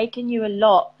it's taken you a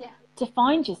lot to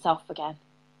find yourself again?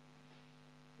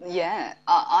 Yeah,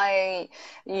 I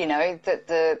you know,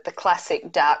 the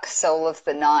classic dark soul of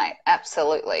the night,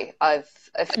 absolutely. I've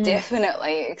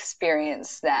definitely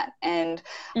experienced that, and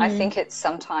I think it's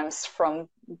sometimes from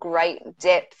great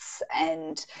depths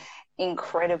and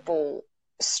incredible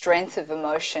strength of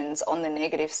emotions on the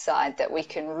negative side that we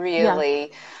can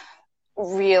really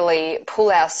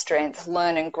pull our strength,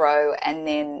 learn and grow, and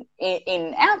then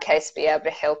in our case be able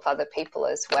to help other people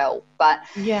as well. But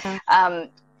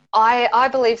I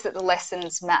believe that the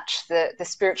lessons match the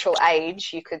spiritual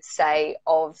age, you could say,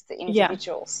 of the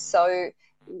individual. So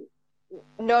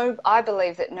I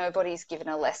believe that nobody's given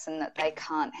a lesson that they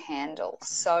can't handle.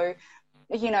 So,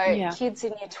 you know, kids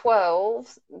in year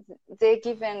 12, they're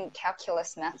given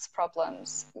calculus maths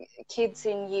problems. Kids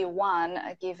in year 1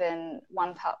 are given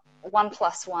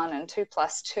 1+1 and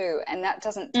 2+2, and that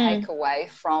doesn't take away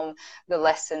from the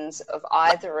lessons of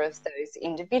either of those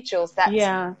individuals. That's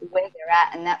where they're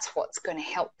at, and that's what's going to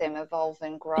help them evolve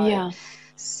and grow.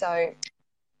 So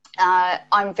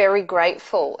I'm very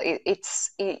grateful. It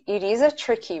is a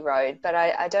tricky road, but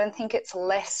I don't think it's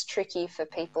less tricky for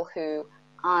people who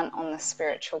aren't on the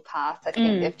spiritual path. I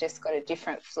think they've just got a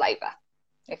different flavour,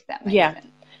 if that makes sense.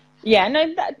 Yeah,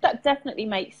 no, that definitely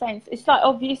makes sense. It's like,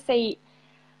 obviously,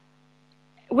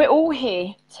 we're all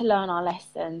here to learn our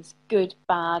lessons, good,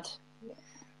 bad,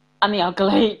 and the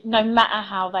ugly, no matter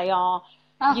how they are,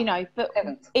 you know, but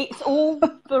it's all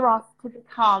for us to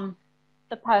become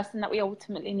the person that we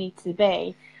ultimately need to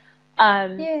be,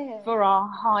 for our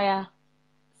higher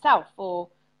self, or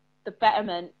the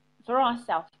betterment for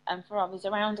ourselves and for others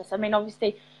around us. I mean,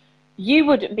 obviously, you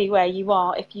wouldn't be where you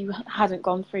are if you hadn't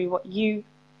gone through what you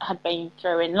had been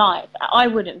through in life. I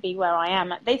wouldn't be where I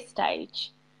am at this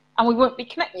stage, and we wouldn't be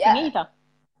connecting either.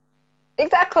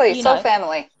 Exactly. You know?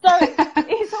 Family. So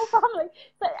it's all family.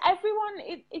 So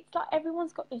everyone, it's like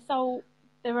everyone's got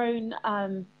their own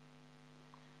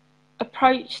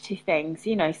approach to things.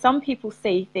 You know, some people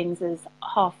see things as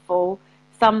half full,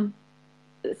 some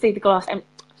see the glass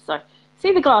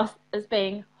as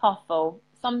being half full,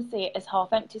 some see it as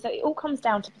half empty. So it all comes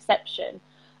down to perception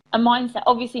and mindset.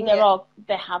 Obviously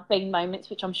there have been moments,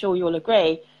 which I'm sure you'll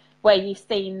agree, where you've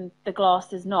seen the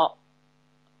glass as not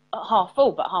half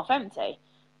full but half empty,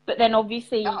 but then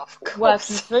obviously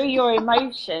working through your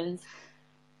emotions,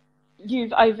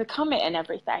 you've overcome it and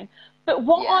everything. But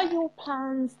what are your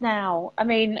plans now? I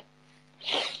mean,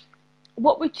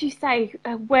 what would you say?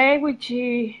 Where would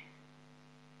you...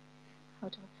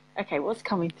 Hold on. Okay, what's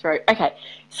coming through? Okay,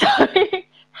 so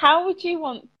how would you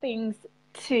want things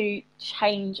to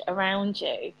change around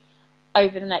you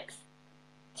over the next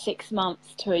 6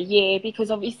 months to a year? Because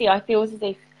obviously I feel as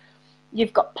if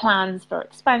you've got plans for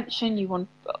expansion.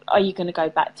 Are you going to go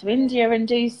back to India and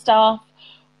do stuff?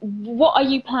 What are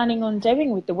you planning on doing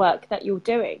with the work that you're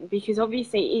doing? Because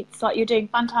obviously it's like you're doing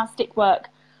fantastic work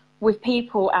with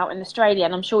people out in Australia,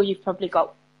 and I'm sure you've probably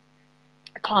got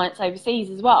clients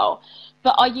overseas as well.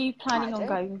 But are you planning on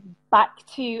going back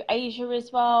to Asia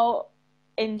as well?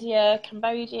 India,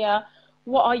 Cambodia?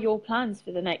 What are your plans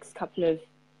for the next couple of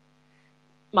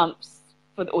months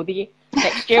or the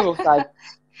next year or so?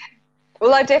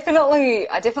 Well, I definitely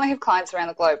have clients around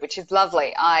the globe, which is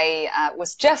lovely. I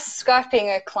was just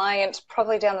Skyping a client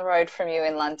probably down the road from you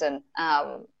in London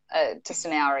just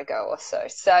an hour ago or so.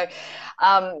 So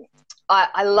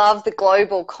I love the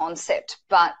global concept,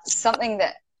 but something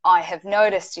that I have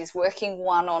noticed is working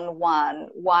one-on-one,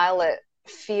 while it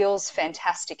feels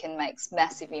fantastic and makes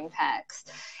massive impacts,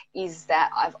 is that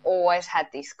I've always had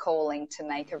this calling to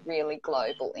make a really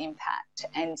global impact.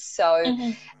 And so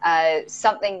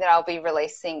something that I'll be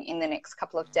releasing in the next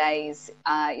couple of days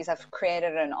is I've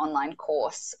created an online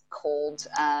course called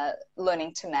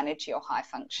Learning to Manage Your High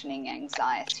Functioning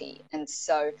Anxiety. And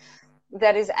so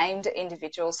that is aimed at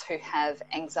individuals who have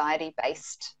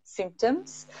anxiety-based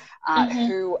symptoms,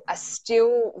 who are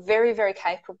still very, very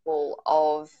capable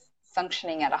of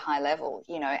functioning at a high level.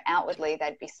 You know, outwardly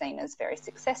they'd be seen as very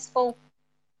successful.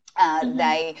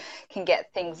 They can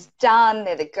get things done.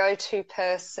 They're the go-to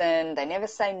person. They never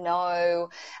say no.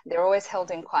 They're always held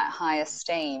in quite high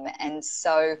esteem. And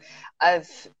so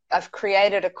I've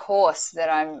created a course that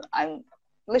I'm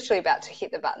literally about to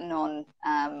hit the button on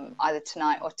either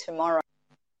tonight or tomorrow.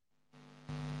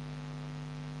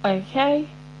 Okay.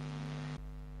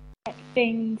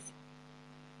 Things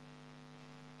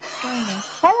going on.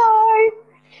 Hello.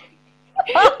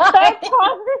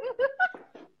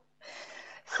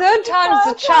 Third time's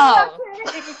the charm.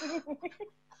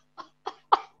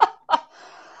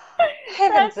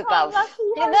 Heavens above.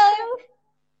 You know.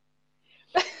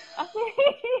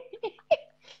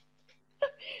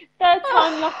 Third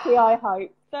time lucky, I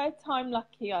hope. Third time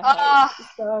lucky, I hope.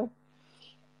 So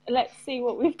let's see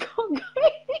what we've got going.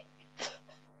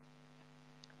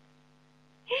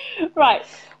 Right.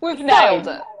 We've nailed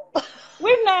it.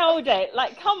 We've nailed it.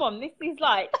 Like, come on, this is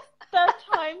like third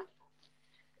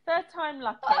time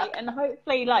lucky, and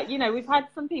hopefully, like, you know, we've had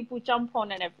some people jump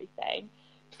on and everything,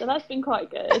 so that's been quite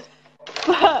good.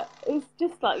 But it's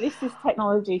just like, this is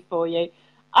technology for you.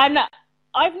 And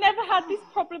I've never had this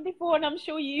problem before, and I'm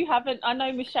sure you haven't. I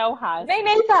know Michelle has. Me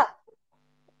neither.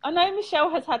 I know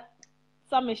Michelle has had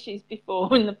some issues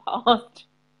before in the past.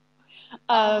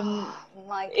 My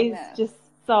goodness. It's just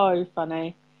so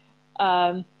funny.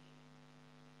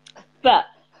 But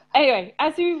anyway,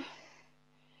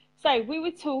 we were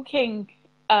talking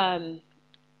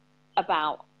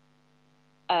about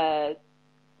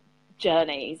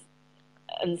journeys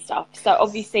and stuff. So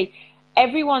obviously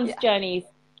everyone's journey is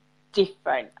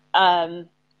different.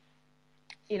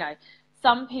 You know,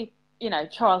 some people, you know,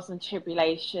 trials and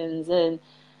tribulations, and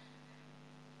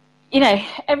you know,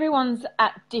 everyone's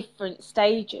at different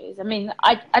stages. I mean,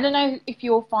 I don't know if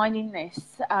you're finding this,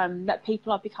 that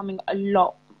people are becoming a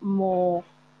lot more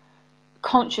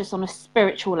conscious on a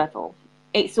spiritual level.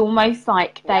 It's almost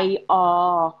like they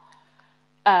are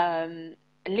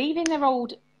leaving their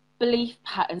old belief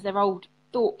patterns, their old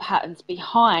thought patterns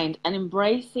behind, and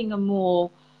embracing a more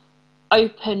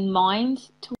open mind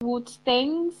towards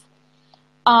things.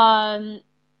 And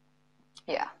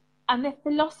their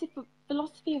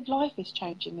philosophy of life is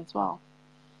changing as well.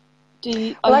 Are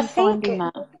you finding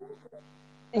that?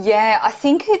 Yeah, I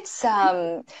think it's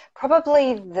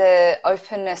probably the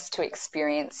openness to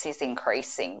experience is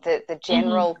increasing. The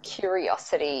general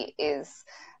curiosity is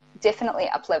definitely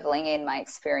up-leveling in my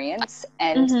experience.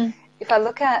 And if I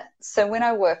look at, so when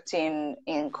I worked in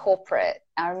corporate,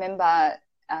 I remember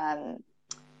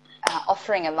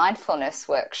offering a mindfulness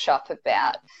workshop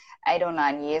about 8 or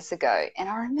 9 years ago. And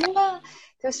I remember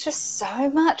there was just so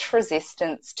much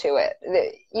resistance to it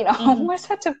that, you know, I almost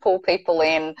had to pull people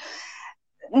in,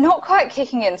 not quite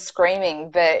kicking and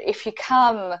screaming, but if you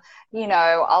come, you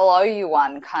know, I'll owe you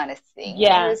one kind of thing.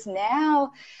 Yeah. Whereas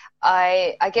now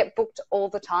I get booked all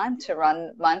the time to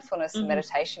run mindfulness and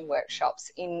meditation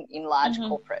workshops in large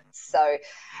corporates. So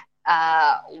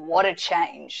what a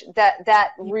change.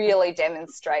 That really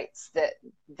demonstrates that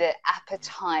the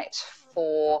appetite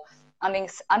for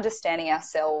understanding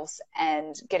ourselves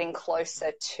and getting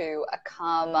closer to a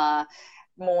calmer,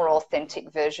 more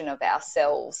authentic version of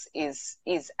ourselves is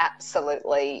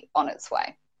absolutely on its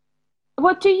way.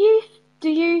 Well, do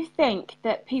you think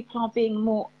that people are being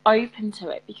more open to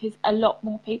it because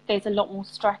there's a lot more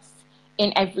stress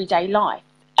in everyday life?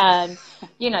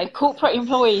 You know, corporate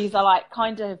employees are like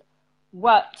kind of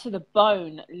worked to the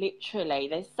bone, literally.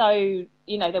 They're so,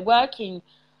 you know, they're working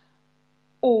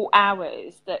all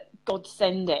hours that God's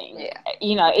sending.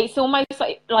 You know, it's almost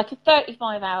like a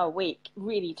 35-hour week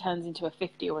really turns into a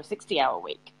 50 or a 60-hour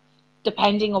week,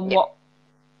 depending on what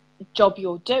job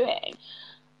you're doing.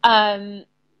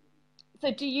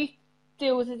 So do you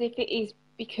feel as if it is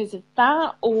because of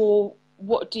that, or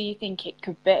what do you think it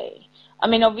could be? I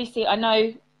mean, obviously, I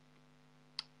know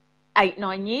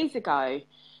 8-9 years ago,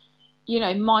 you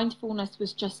know, mindfulness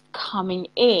was just coming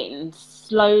in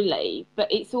slowly, but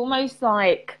it's almost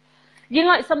like, you know,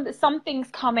 like some things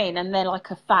come in and they're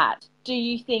like a fad. Do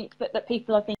you think that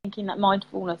people are thinking that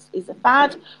mindfulness is a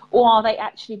fad, or are they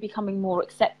actually becoming more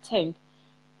accepting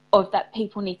of that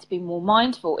people need to be more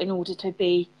mindful in order to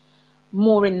be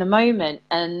more in the moment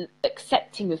and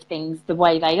accepting of things the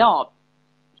way they are?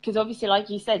 Because obviously, like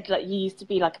you said, like you used to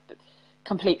be like a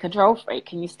complete control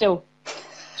freak, and you're still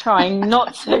trying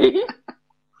not to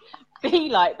be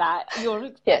like that.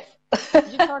 You're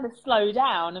trying to slow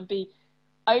down and be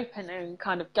open and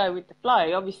kind of go with the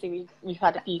flow. Obviously, we've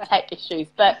had a few tech issues,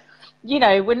 but you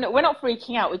know, we're not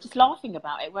freaking out. We're just laughing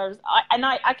about it. Whereas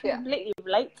I can completely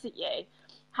relate to you,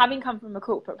 having come from a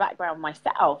corporate background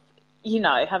myself. You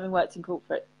know, having worked in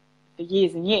corporate for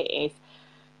years and years,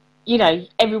 you know,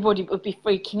 everybody would be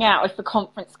freaking out if the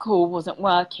conference call wasn't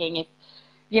working, if,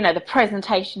 you know, the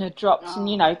presentation had dropped, and,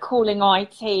 you know, calling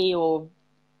IT or,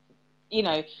 you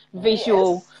know,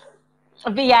 visual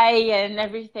VA and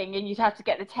everything, and you'd have to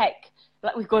get the tech,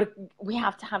 like, we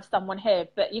have to have someone here.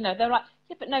 But, you know, they're like,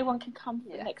 yeah, but no one can come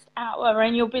for the next hour.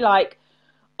 And you'll be like,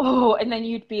 oh, and then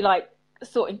you'd be like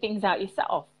sorting things out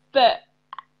yourself. But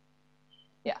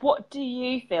what do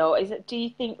you feel? Do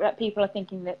you think that people are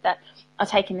thinking that are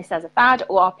taking this as a fad,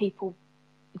 or are people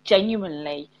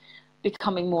genuinely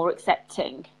becoming more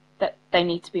accepting that they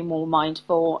need to be more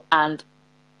mindful and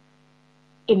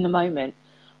in the moment?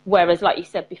 Whereas, like you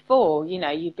said before, you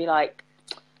know, you'd be like,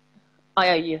 I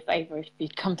owe you a favour if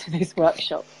you'd come to this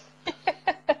workshop.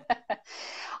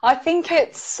 I think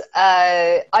it's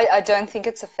I don't think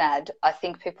it's a fad. I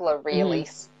think people are really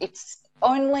it's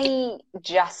only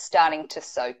just starting to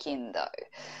soak in, though.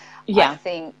 I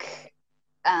think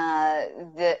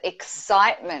the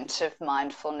excitement of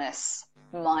mindfulness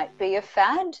might be a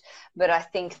fad, but I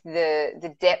think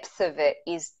the depth of it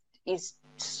is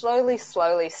slowly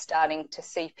starting to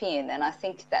seep in, and I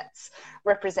think that's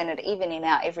represented even in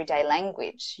our everyday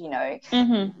language. You know,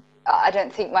 I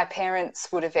don't think my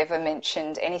parents would have ever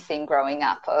mentioned anything growing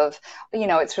up of, you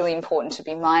know, it's really important to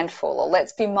be mindful, or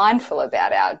let's be mindful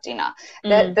about our dinner.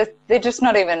 They're just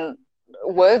not even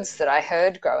words that I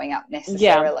heard growing up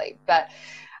necessarily. But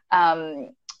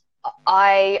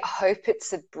I hope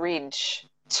it's a bridge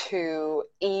to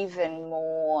even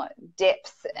more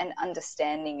depth and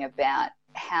understanding about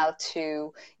how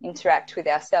to interact with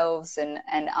ourselves and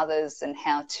others, and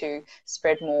how to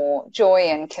spread more joy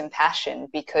and compassion,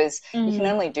 because you can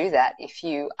only do that if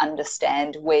you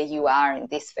understand where you are in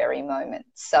this very moment.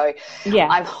 So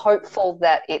I'm hopeful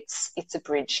that it's a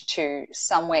bridge to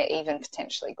somewhere even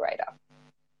potentially greater,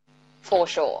 for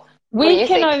sure. We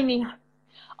can only,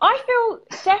 I feel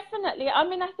definitely, I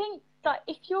mean, I think that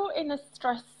if you're in a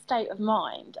stressed state of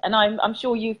mind, and I'm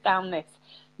sure you've found this,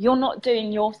 you're not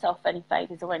doing yourself any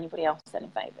favours or anybody else any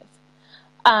favours.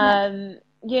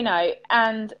 You know,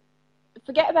 and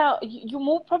forget about, you're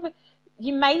more probably,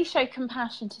 you may show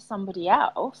compassion to somebody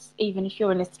else, even if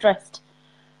you're in a stressed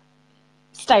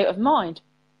state of mind,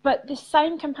 but the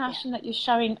same compassion that you're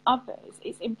showing others,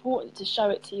 it's important to show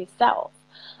it to yourself.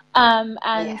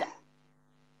 And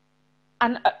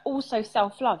also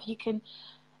self-love. You can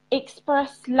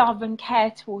express love and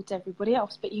care towards everybody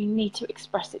else, but you need to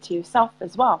express it to yourself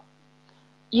as well.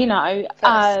 You know,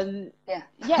 first.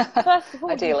 First of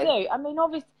all, Ideally. you do. I mean,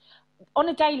 obviously, on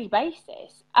a daily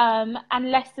basis,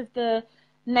 and less of the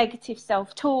negative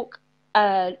self-talk,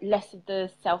 less of the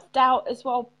self-doubt as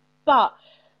well. But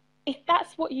if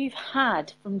that's what you've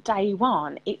had from day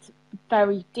one, it's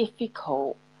very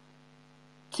difficult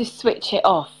to switch it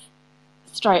off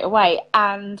straight away.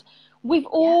 And we've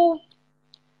all,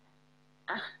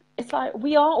 it's like,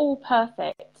 we are all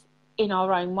perfect in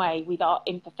our own way with our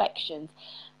imperfections.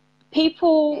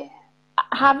 People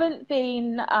haven't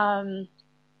been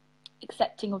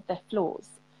accepting of their flaws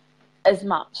as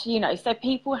much, you know. So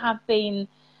people have been,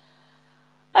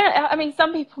 I mean,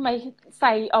 some people may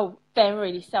say, oh, they're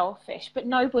really selfish, but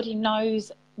nobody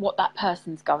knows what that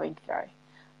person's going through.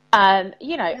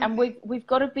 You know, and we've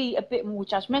got to be a bit more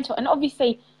judgmental. And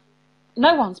obviously,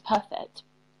 no one's perfect.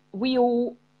 We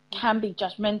all can be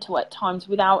judgmental at times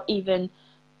without even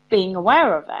being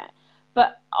aware of it.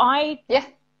 But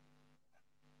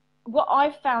what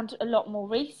I've found a lot more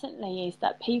recently is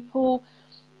that people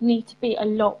need to be a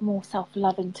lot more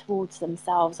self-loving towards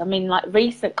themselves. I mean, like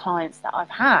recent clients that I've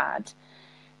had,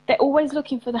 they're always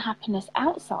looking for the happiness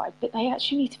outside, but they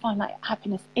actually need to find that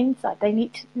happiness inside. They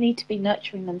need to be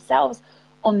nurturing themselves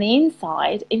on the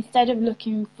inside, instead of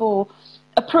looking for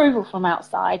approval from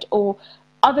outside or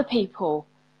other people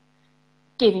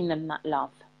giving them that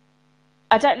love.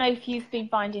 I don't know if you've been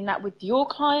finding that with your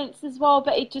clients as well,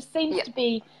 but it just seems to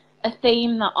be a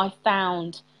theme that I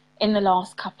found in the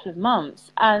last couple of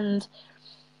months. And,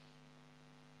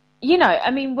 you know, I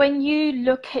mean, when you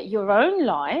look at your own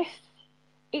life,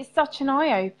 it's such an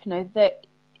eye-opener that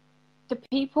the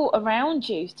people around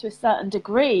you, to a certain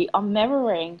degree, are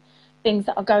mirroring things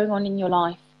that are going on in your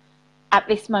life at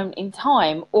this moment in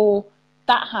time, or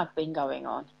that have been going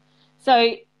on.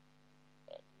 So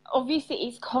obviously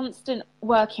it's constant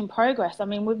work in progress. I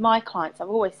mean, with my clients, I've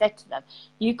always said to them,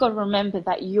 you've got to remember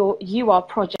that you are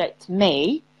Project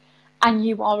Me, and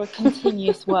you are a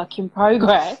continuous work in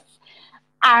progress,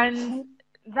 and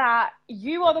that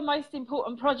you are the most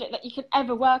important project that you can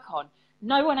ever work on.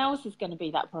 No one else is going to be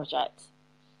that project.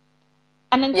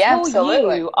 And until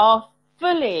you are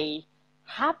fully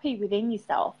happy within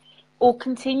yourself, or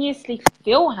continuously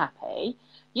feel happy,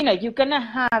 you know, you're going to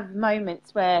have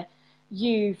moments where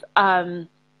you've you're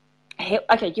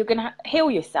going to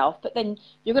heal yourself, but then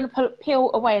you're going to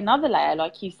peel away another layer,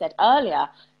 like you said earlier.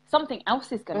 Something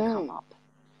else is going to come up,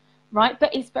 right?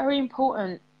 But it's very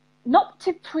important not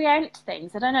to preempt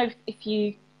things. I don't know if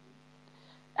you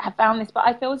have found this, but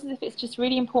I feel as if it's just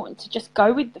really important to just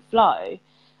go with the flow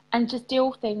and just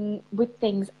deal with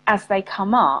things as they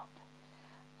come up,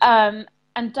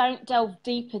 and don't delve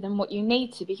deeper than what you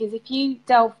need to, because if you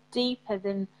delve deeper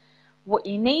than what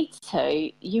you need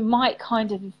to, you might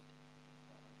kind of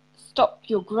stop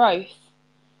your growth,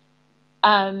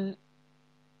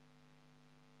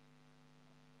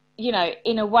 you know,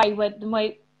 in a way where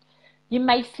you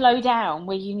may slow down,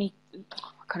 where you need, I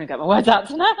can't even get my words out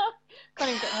tonight. Can't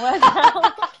even get my words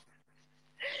out.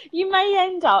 You may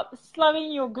end up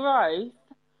slowing your growth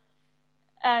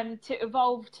to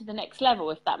evolve to the next level,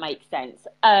 if that makes sense.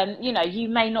 You know, you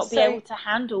may not be able to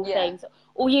handle things,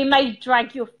 or you may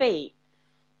drag your feet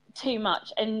too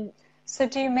much and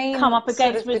do you mean come up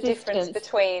against sort of resistance. The difference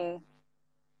between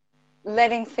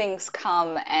letting things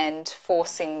come and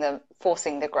forcing the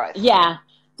growth? Yeah,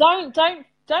 don't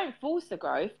force the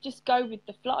growth, just go with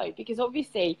the flow, because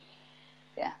obviously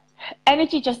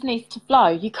energy just needs to flow.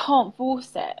 You can't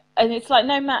force it. And it's like,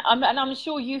 no matter, and I'm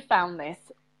sure you found this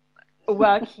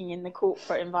working in the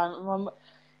corporate environment.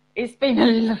 It's been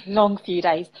a long few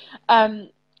days. Even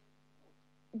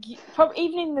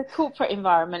in the corporate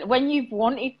environment, when you've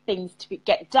wanted things to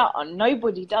get done,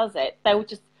 nobody does it. They'll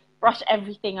just brush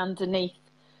everything underneath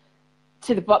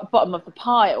to the bottom of the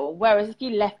pile. Whereas if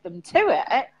you left them to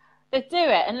it, they'd do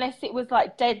it, unless it was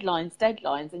like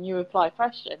deadlines, and you apply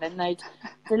pressure, then they'd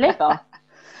deliver.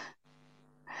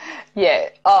 Yeah.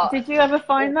 Oh, did you ever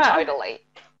find that? Totally.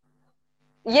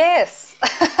 Yes.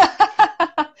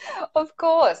 Of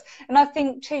course. And I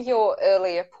think to your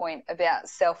earlier point about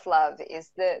self-love is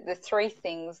the three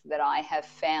things that I have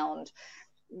found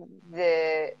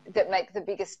that make the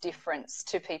biggest difference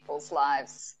to people's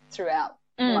lives throughout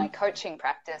my coaching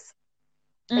practice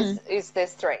is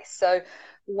there's three. So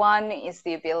one is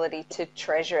the ability to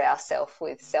treasure ourselves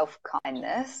with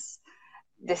self-kindness.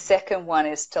 The second one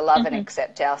is to love and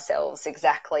accept ourselves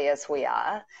exactly as we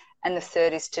are. And the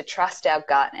third is to trust our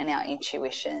gut and our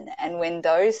intuition. And when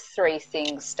those three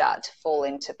things start to fall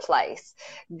into place,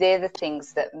 they're the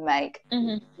things that make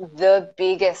the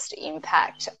biggest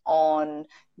impact on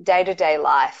day-to-day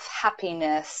life,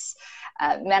 happiness,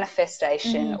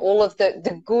 manifestation, all of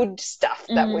the good stuff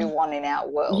that we want in our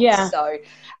world. Yeah. So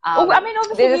I mean,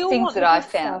 obviously they're we the all things want that the I good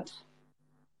found. stuff.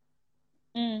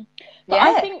 But Yeah,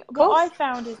 I think what I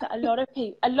found is that a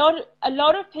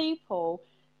lot of people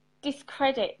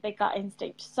discredit their gut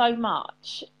instinct so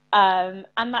much, and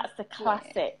that's the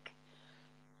classic,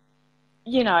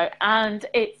 you know. And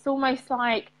it's almost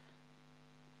like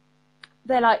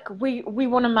they're like, we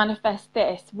want to manifest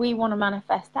this, we want to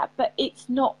manifest that, but it's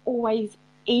not always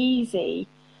easy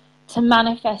to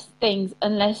manifest things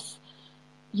unless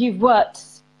you've worked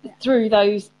through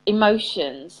those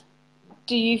emotions.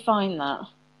 Do you find that?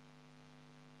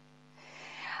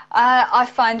 I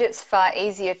find it's far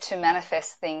easier to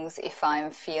manifest things if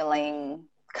I'm feeling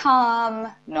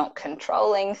calm, not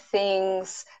controlling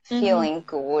things, feeling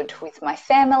good with my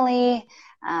family,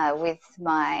 with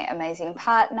my amazing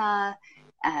partner,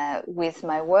 with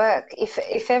my work.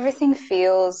 If everything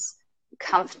feels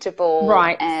comfortable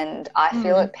and I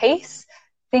feel at peace,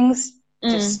 things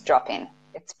just drop in.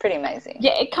 It's pretty amazing.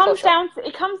 Yeah, it comes down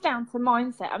to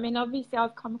mindset. I mean, obviously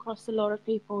I've come across a lot of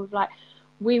people who've like,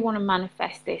 we want to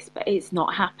manifest this, but it's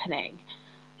not happening.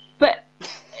 But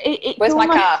it's where's almost,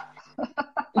 my car?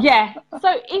 Yeah.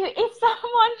 So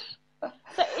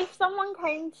if someone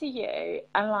came to you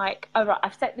and like, all right,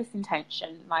 I've set this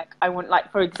intention, like I want,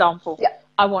 like for example,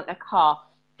 I want a car.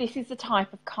 This is the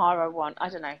type of car I want. I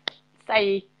don't know,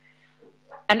 say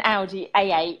an Audi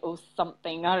A8 or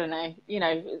something. I don't know, you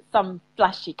know, some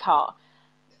flashy car.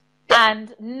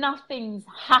 And nothing's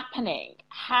happening.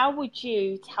 How would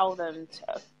you tell them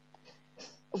to?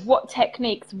 What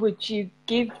techniques would you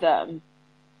give them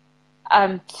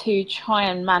to try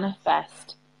and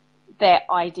manifest their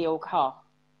ideal car?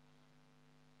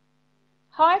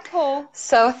 Hi, Paul.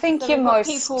 So I think your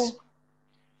most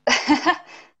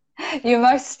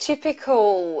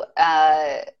typical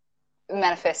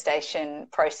manifestation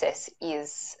process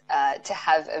is to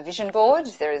have a vision board.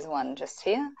 There is one just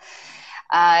here.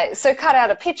 So cut out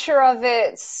a picture of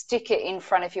it, stick it in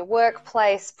front of your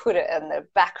workplace, put it in the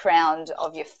background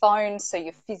of your phone so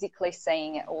you're physically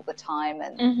seeing it all the time,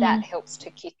 and that helps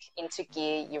to kick into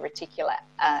gear your reticular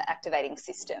activating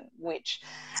system, which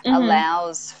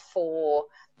allows for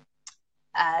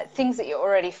things that you're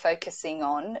already focusing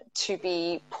on to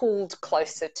be pulled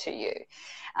closer to you.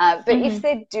 But if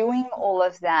they're doing all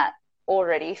of that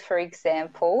already, for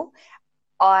example,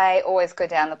 I always go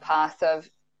down the path of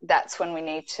that's when we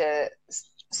need to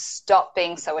stop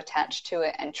being so attached to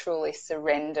it and truly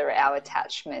surrender our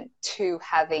attachment to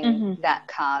having that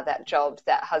car, that job,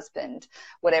 that husband,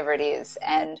 whatever it is.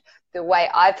 And the way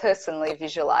I personally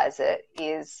visualize it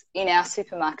is in our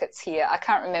supermarkets here. I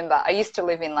can't remember. I used to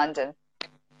live in London.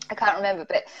 I can't remember,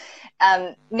 but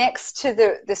next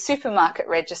to the supermarket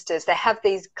registers, they have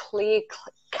these clear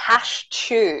cash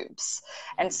tubes.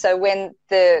 And so when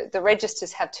the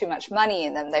registers have too much money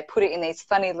in them, they put it in these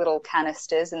funny little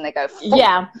canisters and they go,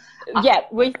 yeah,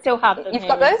 we still have them. You've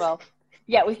here got those? as well.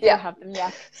 Yeah, we still have them,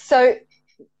 yeah. So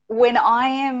when I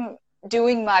am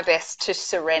doing my best to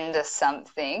surrender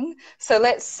something, so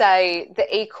let's say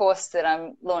the e-course that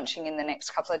I'm launching in the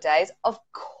next couple of days, of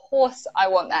course I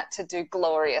want that to do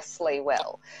gloriously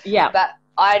well. Yeah. But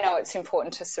I know it's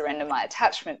important to surrender my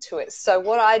attachment to it. So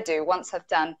what I do once I've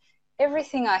done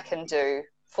everything I can do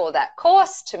for that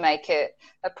course to make it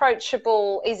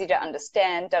approachable, easy to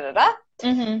understand,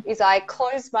 is I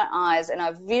close my eyes and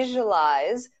I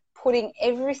visualize putting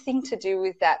everything to do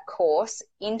with that course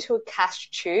into a cash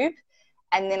tube,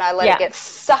 and then I let it get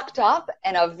sucked up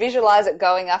and I visualize it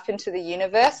going up into the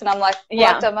universe, and I'm like,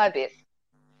 well, I've done my bit.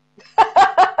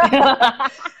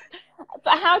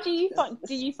 But how do you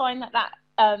find that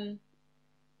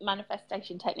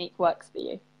manifestation technique works for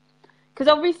you? Because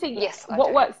obviously Yes,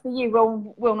 what works for you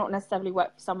will not necessarily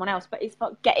work for someone else, but it's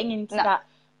about getting into that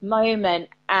moment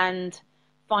and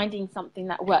finding something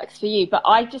that works for you. But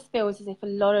I just feel as if I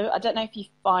don't know if you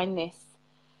find this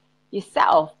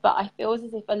yourself, but I feel as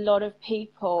if a lot of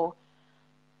people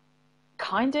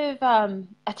kind of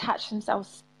attach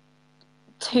themselves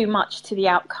too much to the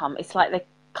outcome. It's like they're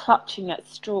clutching at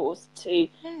straws to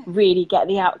really get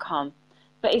the outcome.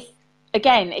 But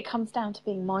it comes down to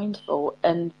being mindful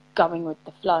and going with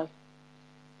the flow.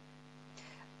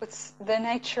 It's the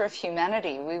nature of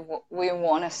humanity. We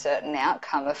want a certain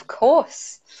outcome, of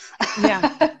course.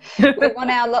 Yeah. We want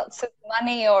our lots of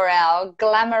money or our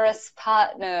glamorous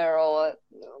partner or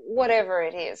whatever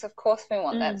it is. Of course we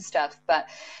want that stuff. But,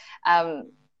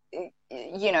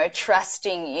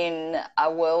 trusting in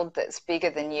a world that's bigger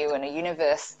than you and a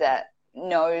universe that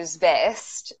knows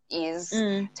best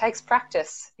takes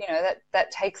practice.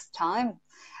 That takes time.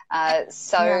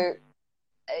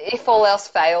 If all else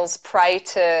fails, pray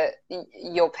to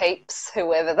your peeps,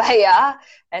 whoever they are,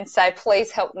 and say, please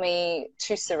help me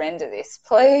to surrender this.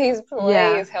 Please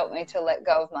help me to let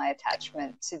go of my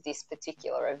attachment to this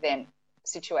particular event,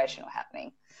 situation or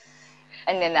happening.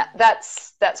 And then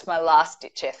that's my last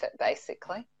ditch effort,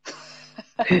 basically.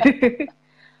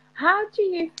 How do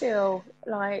you feel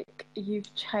like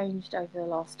you've changed over the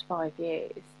last 5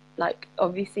 years? Like,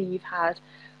 obviously you've had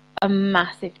a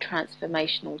massive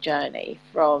transformational journey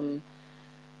from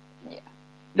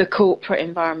the corporate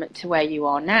environment to where you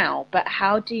are now, but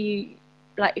how do you,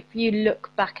 like, if you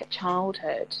look back at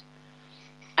childhood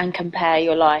and compare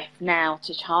your life now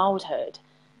to childhood,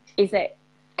 is it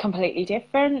completely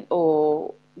different,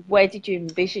 or where did you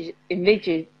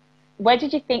where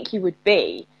did you think you would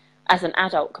be as an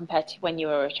adult compared to when you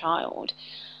were a child?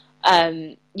 Are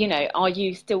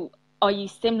you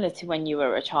similar to when you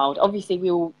were a child? Obviously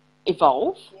we all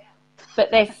evolve,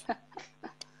 but is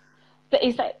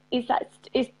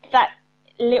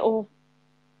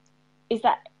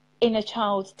that inner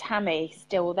child Tammi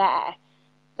still there?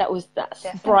 That's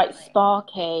Definitely. Bright,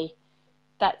 sparky,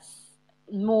 that's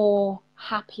more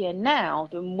happier now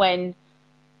than when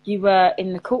you were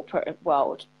in the corporate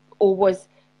world? Or was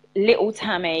little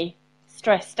Tammi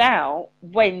stressed out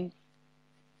when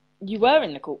you were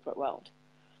in the corporate world?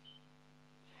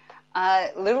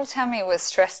 Little Tammi was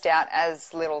stressed out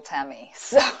as little Tammi.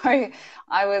 So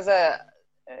I was a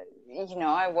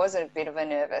bit of a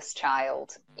nervous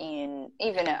child even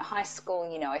at high school.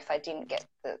 If I didn't get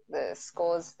the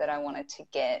scores that I wanted to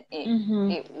get,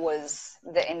 it was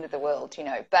the end of the world,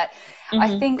 But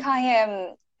I think I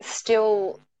am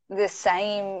still the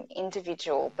same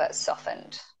individual, but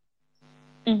softened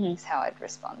is how I'd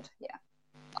respond. Yeah.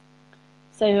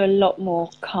 So you're a lot more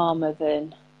calmer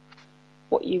than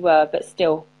what you were, but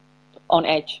still on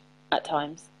edge at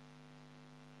times.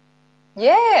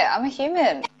 Yeah, I'm a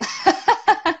human.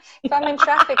 If I'm in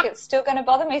traffic, it's still going to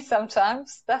bother me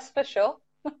sometimes, that's for sure.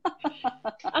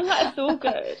 And that's all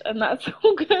good.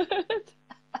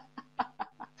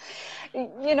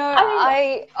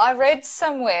 I read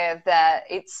somewhere that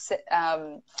it's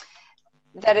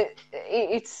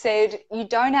it said you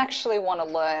don't actually want to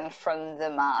learn from the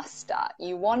master.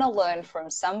 You want to learn from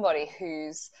somebody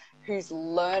who's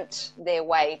learnt their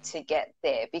way to get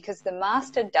there, because the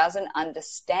master doesn't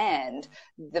understand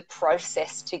the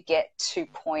process to get to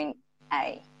point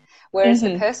A. Whereas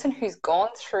the person who's gone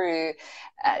through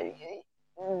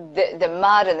the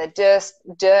mud and the dirt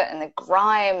and the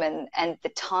grime and the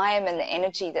time and the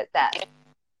energy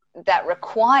that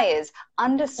requires,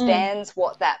 understands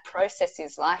what that process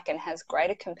is like and has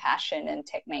greater compassion and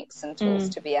techniques and tools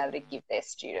to be able to give their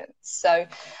students. So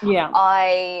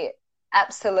I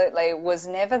absolutely was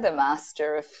never the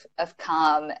master of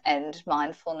calm and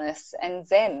mindfulness and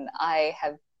Zen. I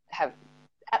have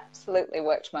absolutely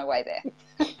worked my way there.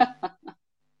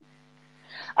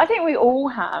 I think we all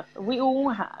have.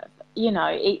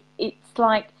 It's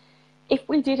like, if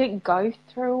we didn't go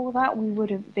through all that, we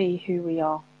wouldn't be who we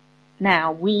are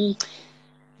now. We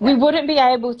wouldn't be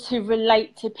able to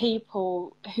relate to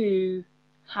people who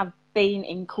have been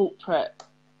in corporate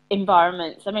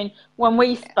environments. I mean, when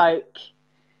we spoke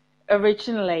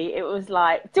originally, it was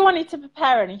like, do I need to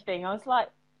prepare anything? I was like,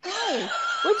 no,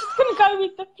 we're just going to go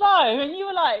with the flow. And you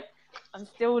were like, I'm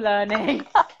still learning.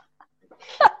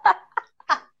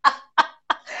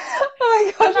 Oh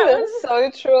my gosh, that's so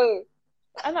true.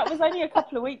 And that was only a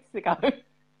couple of weeks ago.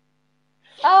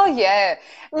 Oh yeah,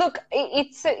 look,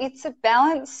 it's a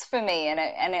balance for me, and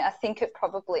I think it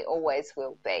probably always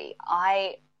will be.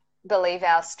 I believe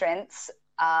our strengths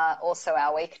are also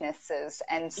our weaknesses,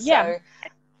 and so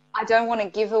I don't want to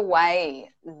give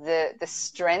away the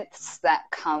strengths that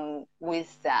come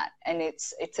with that. And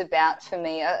it's about, for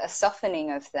me, a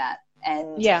softening of that,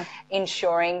 and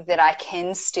ensuring that I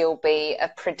can still be a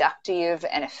productive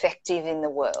and effective in the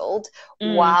world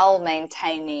while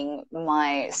maintaining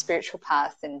my spiritual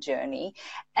path and journey,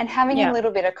 and having a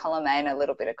little bit of column A and a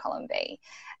little bit of column B.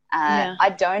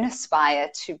 I don't aspire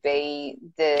to be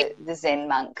the Zen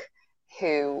monk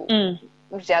who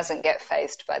doesn't get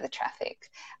fazed by the traffic.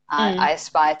 I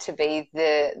aspire to be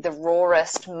the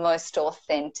rawest, most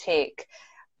authentic,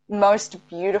 most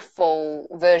beautiful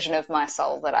version of my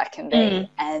soul that I can be.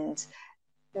 And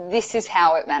this is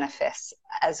how it manifests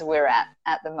as we're at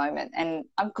the moment. And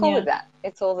I'm cool with that.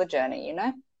 It's all the journey, you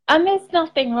know? And there's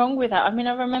nothing wrong with that. I mean,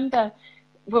 I remember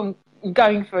when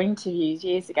going for interviews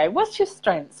years ago, what's your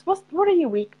strengths? What are your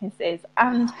weaknesses?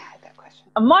 And I hate that question.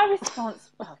 My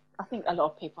response, well, I think a lot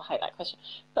of people hate that question,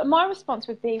 but my response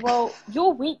would be, well,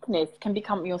 your weakness can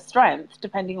become your strength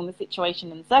depending on the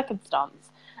situation and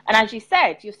circumstance. And as you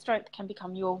said, your strength can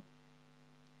become your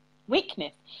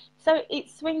weakness. So it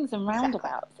swings and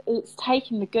roundabouts. Exactly. It's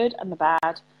taking the good and the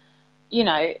bad, you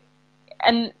know,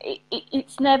 and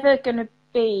it's never going to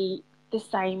be the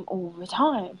same all the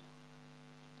time.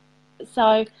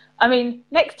 So, I mean,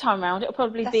 next time round, it'll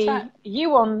probably be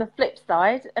you on the flip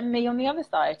side and me on the other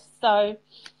side. So,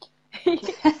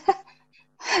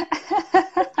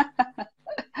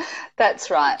 that's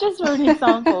right. Just for an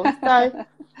example. So,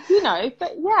 you know,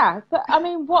 but I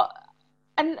mean,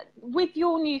 and with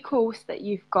your new course that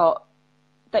you've got,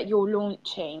 that you're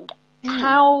launching,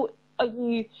 how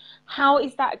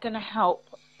is that going to help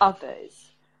others?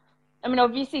 I mean,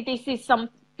 obviously, this is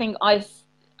something I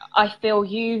feel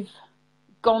you've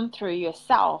gone through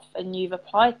yourself and you've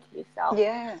applied to yourself.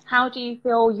 Yeah. How do you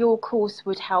feel your course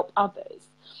would help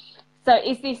others? So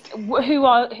is this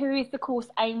who is the course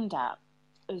aimed at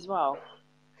as well?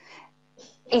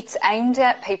 It's aimed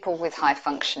at people with high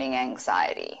functioning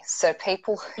anxiety. So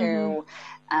people who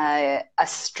are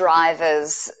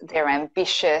strivers, they're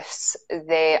ambitious,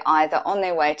 they're either on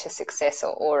their way to success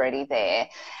or already there.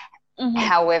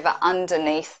 However,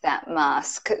 underneath that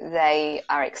mask, they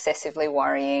are excessively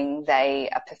worrying, they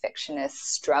are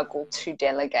perfectionists, struggle to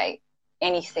delegate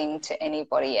anything to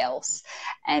anybody else,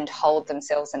 and hold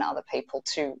themselves and other people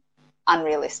to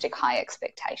unrealistic high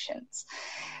expectations.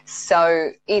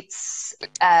 So it's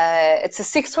a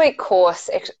 6-week course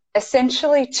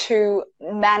essentially to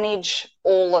manage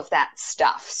all of that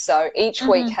stuff. So each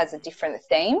week has a different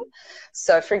theme.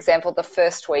 So, for example, the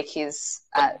first week is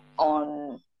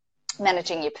on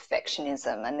managing your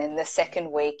perfectionism, and then the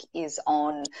second week is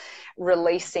on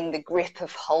releasing the grip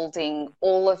of holding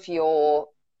all of your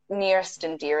nearest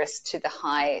and dearest to the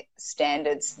high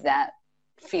standards that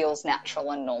feels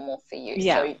natural and normal for you.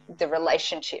 So the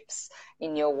relationships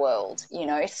in your world, you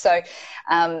know. So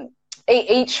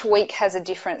each week has a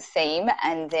different theme,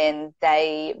 and then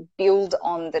they build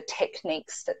on the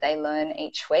techniques that they learn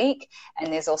each week.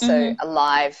 And there's also a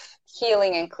live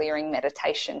healing and clearing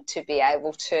meditation to be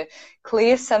able to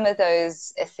clear some of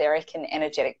those etheric and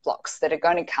energetic blocks that are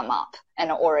going to come up and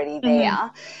are already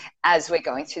there as we're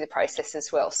going through the process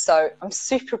as well. So I'm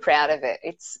super proud of it.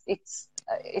 It's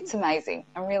amazing.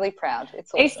 I'm really proud.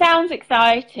 It's awesome. It sounds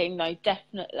exciting, though,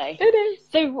 definitely. It is.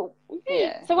 So,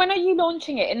 So when are you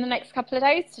launching it? In the next couple of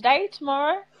days? Today?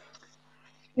 Tomorrow?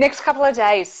 Next couple of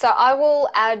days. So I will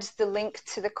add the link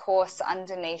to the course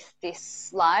underneath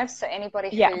this live. So anybody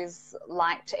who's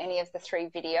liked any of the 3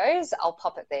 videos, I'll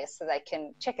pop it there so they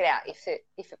can check it out if it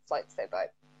floats their boat.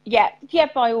 Yeah,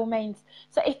 by all means.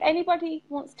 So if anybody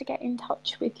wants to get in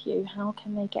touch with you, how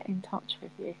can they get in touch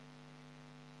with you?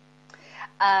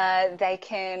 They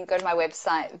can go to my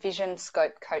website,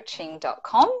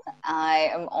 visionscopecoaching.com. I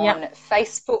am on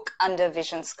Facebook under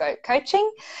Vision Scope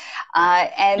Coaching,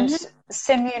 and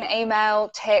send me an email,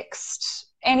 text,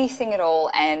 anything at all,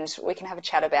 and we can have a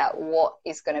chat about what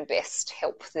is going to best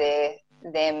help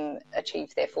them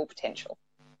achieve their full potential.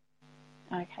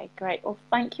 Okay, great. Well,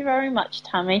 thank you very much,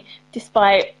 Tammi,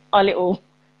 despite our little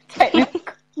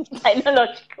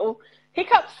technological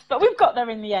hiccups, but we've got there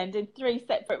in the end in 3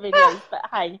 separate videos. But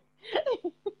hey,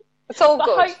 it's all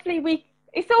good. Hopefully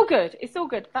it's all good. It's all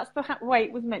good. That's the way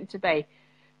it was meant to be.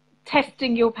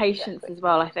 Testing your patience as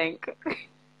well, I think.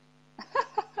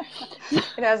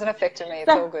 It hasn't affected me.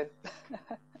 It's all good.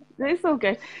 It's all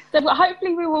good. So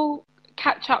hopefully we will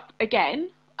catch up again,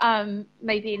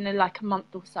 maybe in a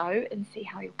month or so, and see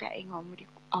how you're getting on with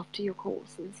after your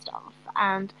course and stuff,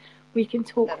 and we can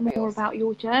talk more about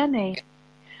your journey.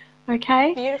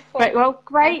 Okay. Beautiful. Great. Well,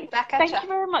 great. Thank you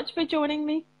very much for joining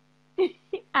me.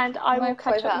 And I will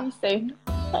catch up with you soon.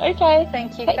 Okay.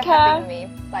 Thank you Take for care. having me.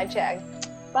 Bye, Jag.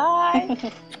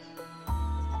 Bye.